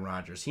like Aaron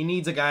Rodgers. He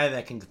needs a guy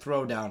that can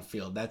throw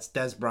downfield. That's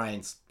Des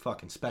Bryant's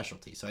fucking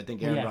specialty. So I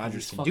think Aaron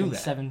Rodgers can do that.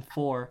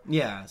 7'4".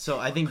 Yeah, so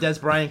I think Des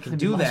Bryant can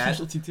do that.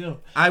 Specialty too.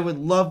 I would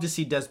love to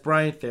see Des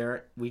Bryant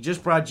there. We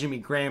just brought Jimmy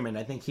Graham in.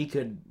 I think he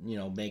could,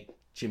 make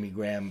Jimmy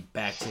Graham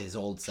back to his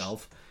old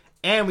self.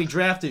 And we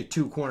drafted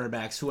 2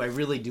 cornerbacks who I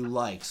really do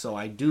like, so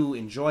I do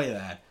enjoy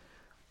that.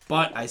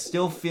 But I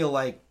still feel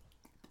like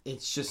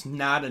it's just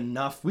not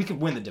enough. We could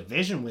win the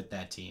division with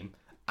that team.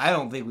 I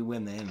don't think we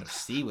win the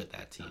NFC with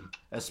that team,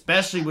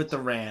 especially with the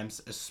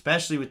Rams,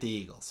 especially with the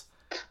Eagles,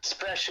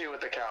 especially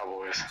with the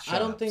Cowboys.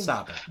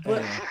 Stop it.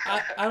 But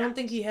I don't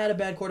think he had a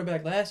bad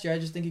quarterback last year. I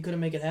just think he couldn't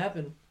make it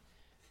happen.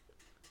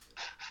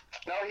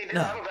 No, he didn't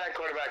have a bad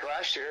quarterback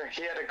last year.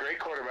 He had a great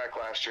quarterback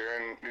last year,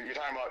 and you're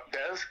talking about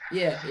Dez?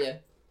 Yeah. He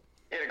had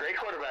a great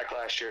quarterback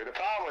last year. The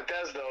problem with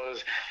Dez, though,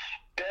 is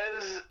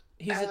Dez.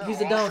 He's a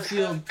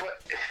downfield.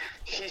 But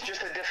he's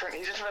just a different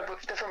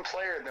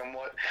player than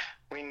what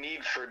we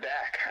need for for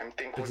Dak. I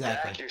think with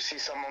Exactly. Dak, you see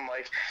someone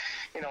like,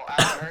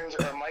 Alan Hearns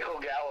or Michael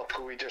Gallup,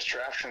 who we just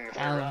drafted in the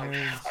third round,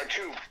 are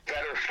two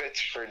better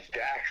fits for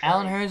Dak.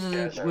 Alan Hearns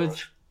is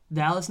with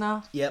Dallas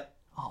now? Yep.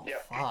 Oh,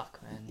 Yep. fuck,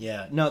 man.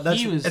 Yeah. No,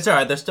 that's It's all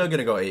right. They're still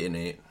gonna go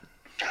 8-8.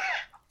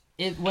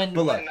 When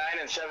But look,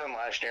 9-7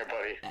 last year,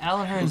 buddy.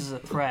 Alan Hearns is a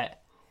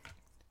threat.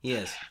 he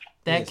is.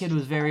 That kid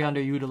was very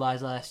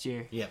underutilized last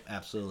year. Yep,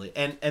 absolutely.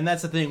 And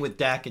that's the thing with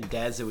Dak and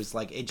Dez. It was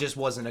like, it just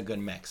wasn't a good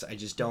mix. I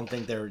just don't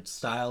think their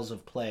styles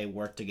of play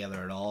work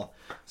together at all.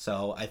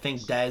 So I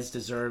think Dez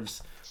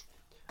deserves...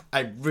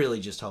 I really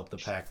just hope the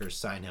Packers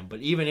sign him. But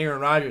even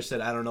Aaron Rodgers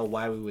said, I don't know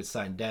why we would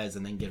sign Dez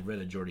and then get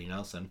rid of Jordy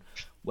Nelson.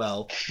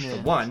 Well,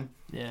 for one,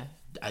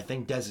 I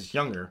think Dez is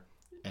younger.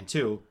 And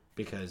two,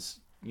 because,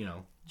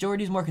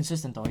 Jordy's more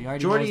consistent though.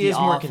 Jordy is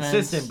more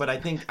consistent, but I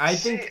think I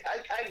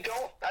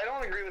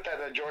don't agree with that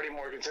Jordy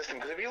more consistent,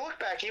 because if you look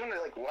back, even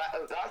like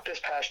not this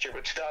past year,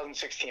 but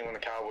 2016 when the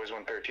Cowboys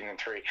went 13-3,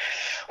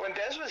 when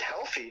Dez was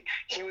healthy,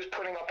 he was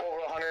putting up over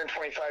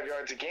 125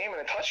 yards a game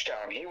and a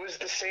touchdown. He was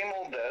the same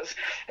old Dez.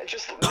 It's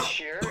just this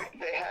year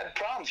they had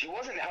problems. He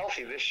wasn't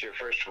healthy this year.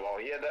 First of all,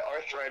 he had the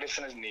arthritis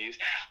in his knees.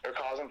 They're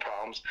causing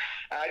problems.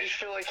 And I just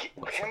feel like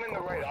him in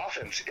the right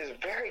offense is a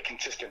very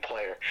consistent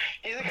player.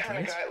 He's the kind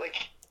of guy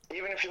like.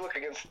 Even if you look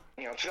against,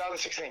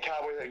 2016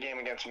 Cowboys had a game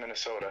against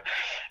Minnesota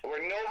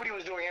where nobody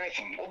was doing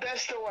anything. Well, Dez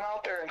still went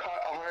out there and caught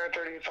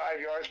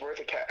 135 yards worth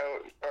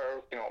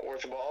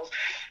of balls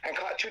and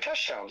caught 2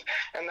 touchdowns.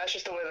 And that's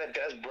just the way that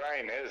Dez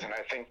Bryant is. And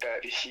I think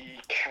that he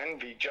can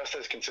be just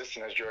as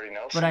consistent as Jordy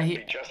Nelson and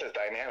be just as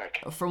dynamic.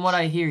 From what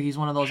I hear, he's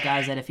one of those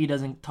guys that if he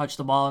doesn't touch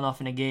the ball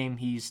enough in a game,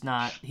 he's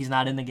not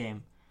in the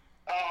game.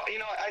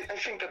 I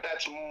think that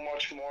that's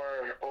much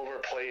more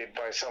overplayed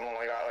by someone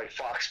like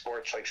Fox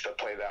Sports likes to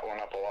play that one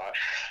up a lot.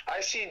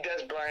 I see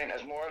Dez Bryant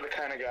as more of the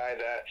kind of guy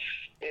that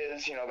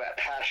is, that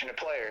passionate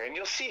player. And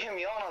you'll see him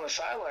yelling on the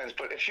sidelines,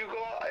 but if you go,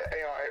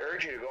 I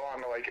urge you to go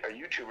on to like a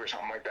YouTube or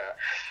something like that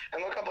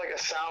and look up like a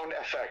sound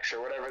FX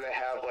or whatever they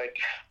have, like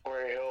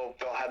where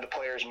they'll have the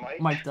player's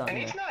mic'd up, and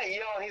he's not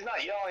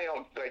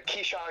yelling, like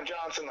Keyshawn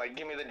Johnson, like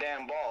give me the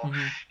damn ball.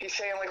 Mm-hmm. He's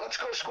saying like, let's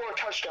go score a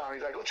touchdown.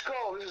 He's like, let's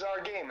go, this is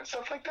our game, and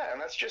stuff like that.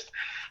 And that's just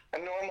a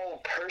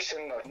normal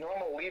person, a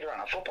normal leader on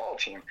a football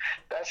team.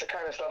 That's the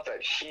kind of stuff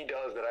that he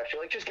does that I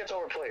feel like just gets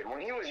overplayed. When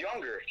he was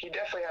younger, he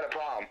definitely had a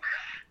problem.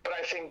 But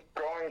I think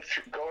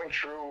going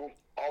through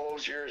all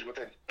those years with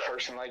a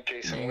person like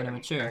Jason Witten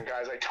and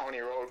guys like Tony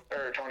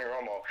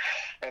Romo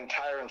and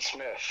Tyron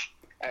Smith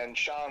and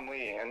Sean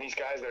Lee and these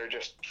guys that are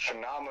just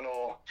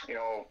phenomenal,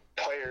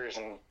 players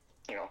and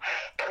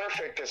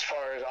perfect as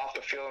far as off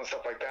the field and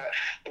stuff like that,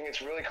 I think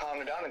it's really calmed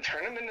him down and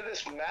turned him into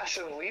this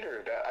massive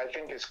leader that I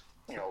think is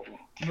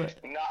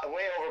not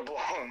way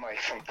overblown like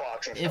from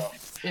Fox and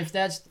stuff. If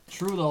that's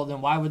true though, then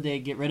why would they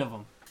get rid of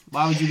him?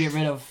 Why would you get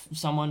rid of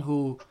someone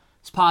who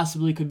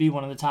possibly could be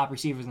one of the top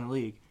receivers in the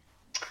league?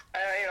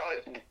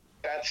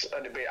 That's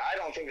a debate. I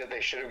don't think that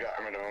they should have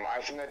gotten rid of him.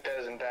 I think that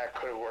Dez and Dak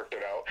could have worked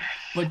it out.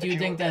 But do you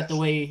think that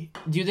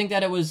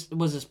it was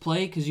his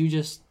play? Because you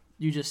just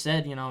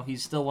said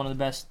he's still one of the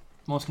best,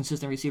 most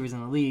consistent receivers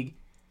in the league,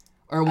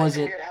 or was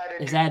it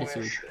his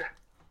attitude?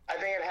 I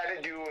think it had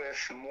to do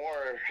with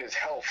more his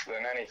health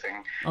than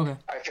anything. Okay.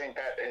 I think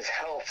that his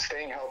health,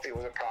 staying healthy,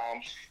 was a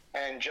problem,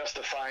 and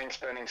justifying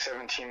spending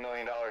 $17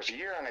 million a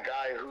year on a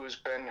guy who's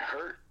been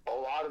hurt a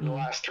lot of the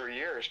last 3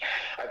 years.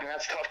 I think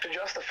that's tough to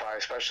justify,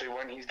 especially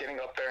when he's getting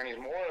up there and he's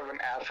more of an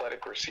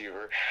athletic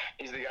receiver.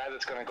 He's the guy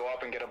that's going to go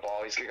up and get a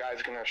ball. He's the guy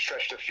that's going to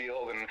stretch the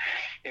field and,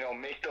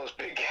 make those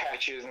big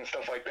catches and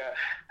stuff like that.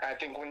 And I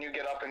think when you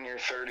get up in your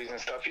 30s and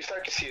stuff, you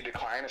start to see a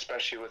decline,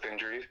 especially with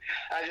injuries.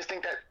 And I just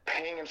think that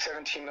paying him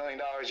 $17 million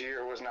a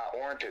year was not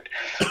warranted.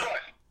 But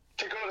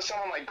to go to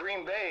someone like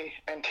Green Bay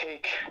and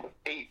take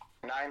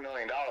 $8-9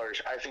 million,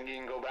 I think he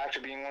can go back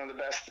to being one of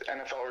the best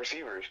NFL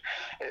receivers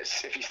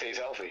if he stays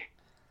healthy.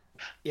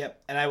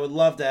 Yep, and I would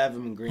love to have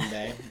him in Green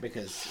Bay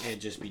because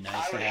it'd just be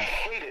nice to have. I would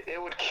hate it.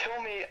 It would kill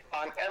me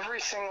on every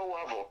single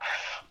level,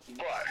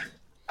 but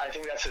I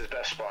think that's his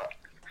best spot.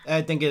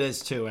 I think it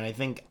is too, and I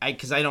think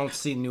because I don't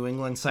see New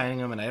England signing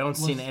him, and I don't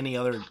see any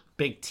other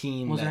big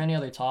team. Was there any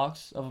other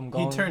talks of him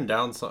going? He turned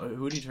down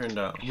who did he turn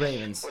down?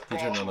 Ravens. He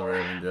turned down the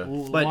Ravens, yeah.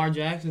 Ooh, Lamar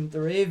Jackson,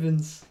 the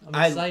Ravens.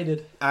 I'm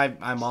excited.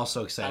 I'm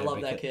also excited. I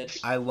love that kid.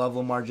 I love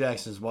Lamar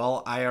Jackson as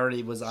well. I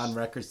already was on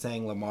record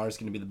saying Lamar's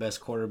going to be the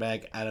best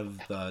quarterback out of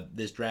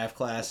this draft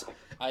class.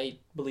 I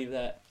believe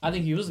that. I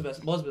think he was the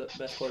best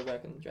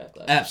quarterback in the draft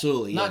class.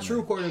 Absolutely. Not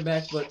true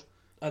quarterback, but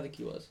I think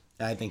he was.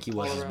 I think he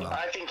was as well.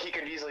 I think he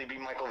could easily be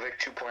Michael Vick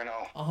 2.0.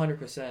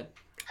 100%.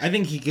 I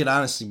think he could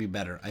honestly be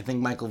better. I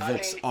think Michael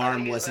Vick's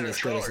arm wasn't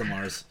as good as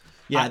Lamar's.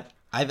 Yeah,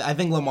 I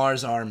think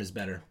Lamar's arm is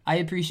better. I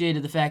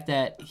appreciated the fact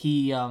that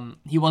he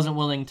wasn't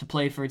willing to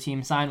play for a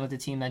team, sign with a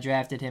team that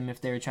drafted him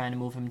if they were trying to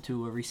move him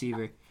to a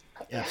receiver.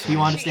 Yeah, he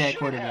wanted to stay at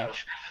quarterback.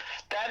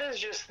 That is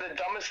just the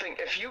dumbest thing.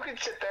 If you could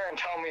sit there and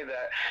tell me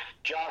that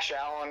Josh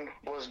Allen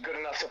was good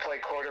enough to play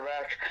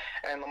quarterback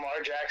and Lamar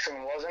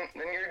Jackson wasn't,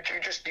 then you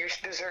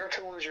deserve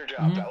to lose your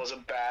job. Mm-hmm. That was a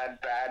bad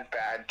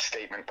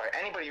statement by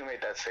anybody who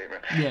made that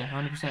statement. Yeah,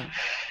 100%.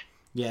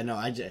 Yeah, no,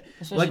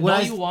 Especially,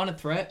 don't you want a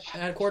threat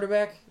at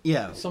quarterback?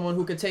 Yeah. Someone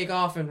who could take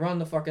off and run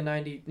the fucking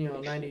 90,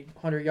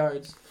 100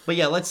 yards. But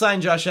yeah, let's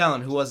sign Josh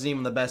Allen, who wasn't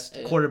even the best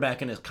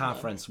quarterback in his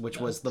conference, which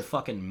was the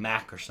fucking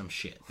Mac or some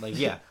shit. Like,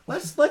 yeah,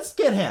 let's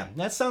get him.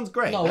 That sounds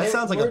great. That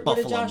sounds like a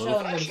Buffalo move.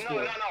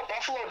 No,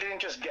 Buffalo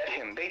didn't just get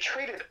him. They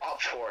traded up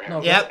for him.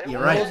 No, yep,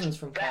 you're right. Rosen's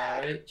from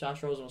Cal, right?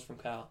 Josh Rosen was from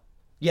Cal.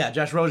 Yeah,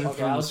 Josh Rosen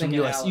from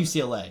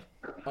UCLA.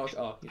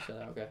 Oh,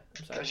 UCLA, okay.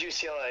 I'm sorry. It was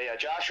UCLA, yeah.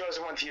 Josh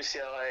Rosen went to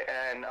UCLA,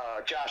 and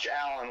Josh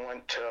Allen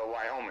went to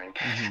Wyoming.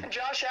 Mm-hmm. And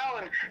Josh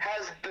Allen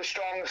has the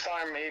strongest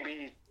arm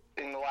maybe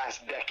in the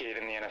last decade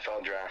in the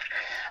NFL draft.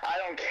 I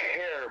don't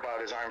care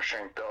about his arm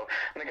strength, though.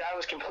 And the guy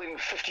was completing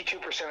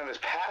 52% of his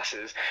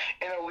passes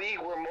in a league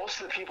where most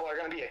of the people are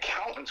going to be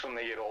accountants when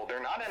they get older,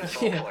 not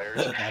NFL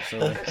players.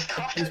 Absolutely. It's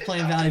tough He's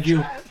playing Valley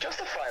View.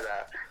 Justify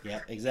that.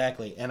 Yeah,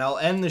 exactly. And I'll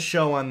end the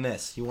show on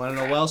this. You want to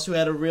know who else who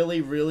had a really,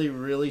 really,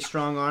 really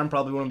strong arm?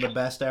 Probably one of the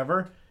best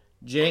ever?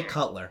 Jay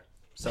Cutler.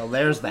 So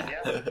there's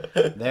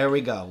that. There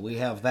we go. We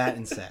have that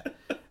in set.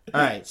 All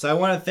right, so I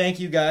want to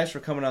thank you guys for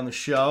coming on the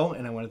show,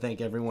 and I want to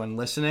thank everyone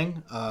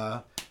listening.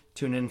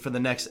 Tune in for the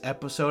next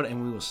episode,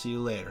 and we will see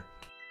you later.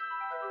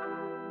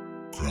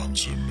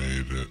 Franza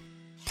made it.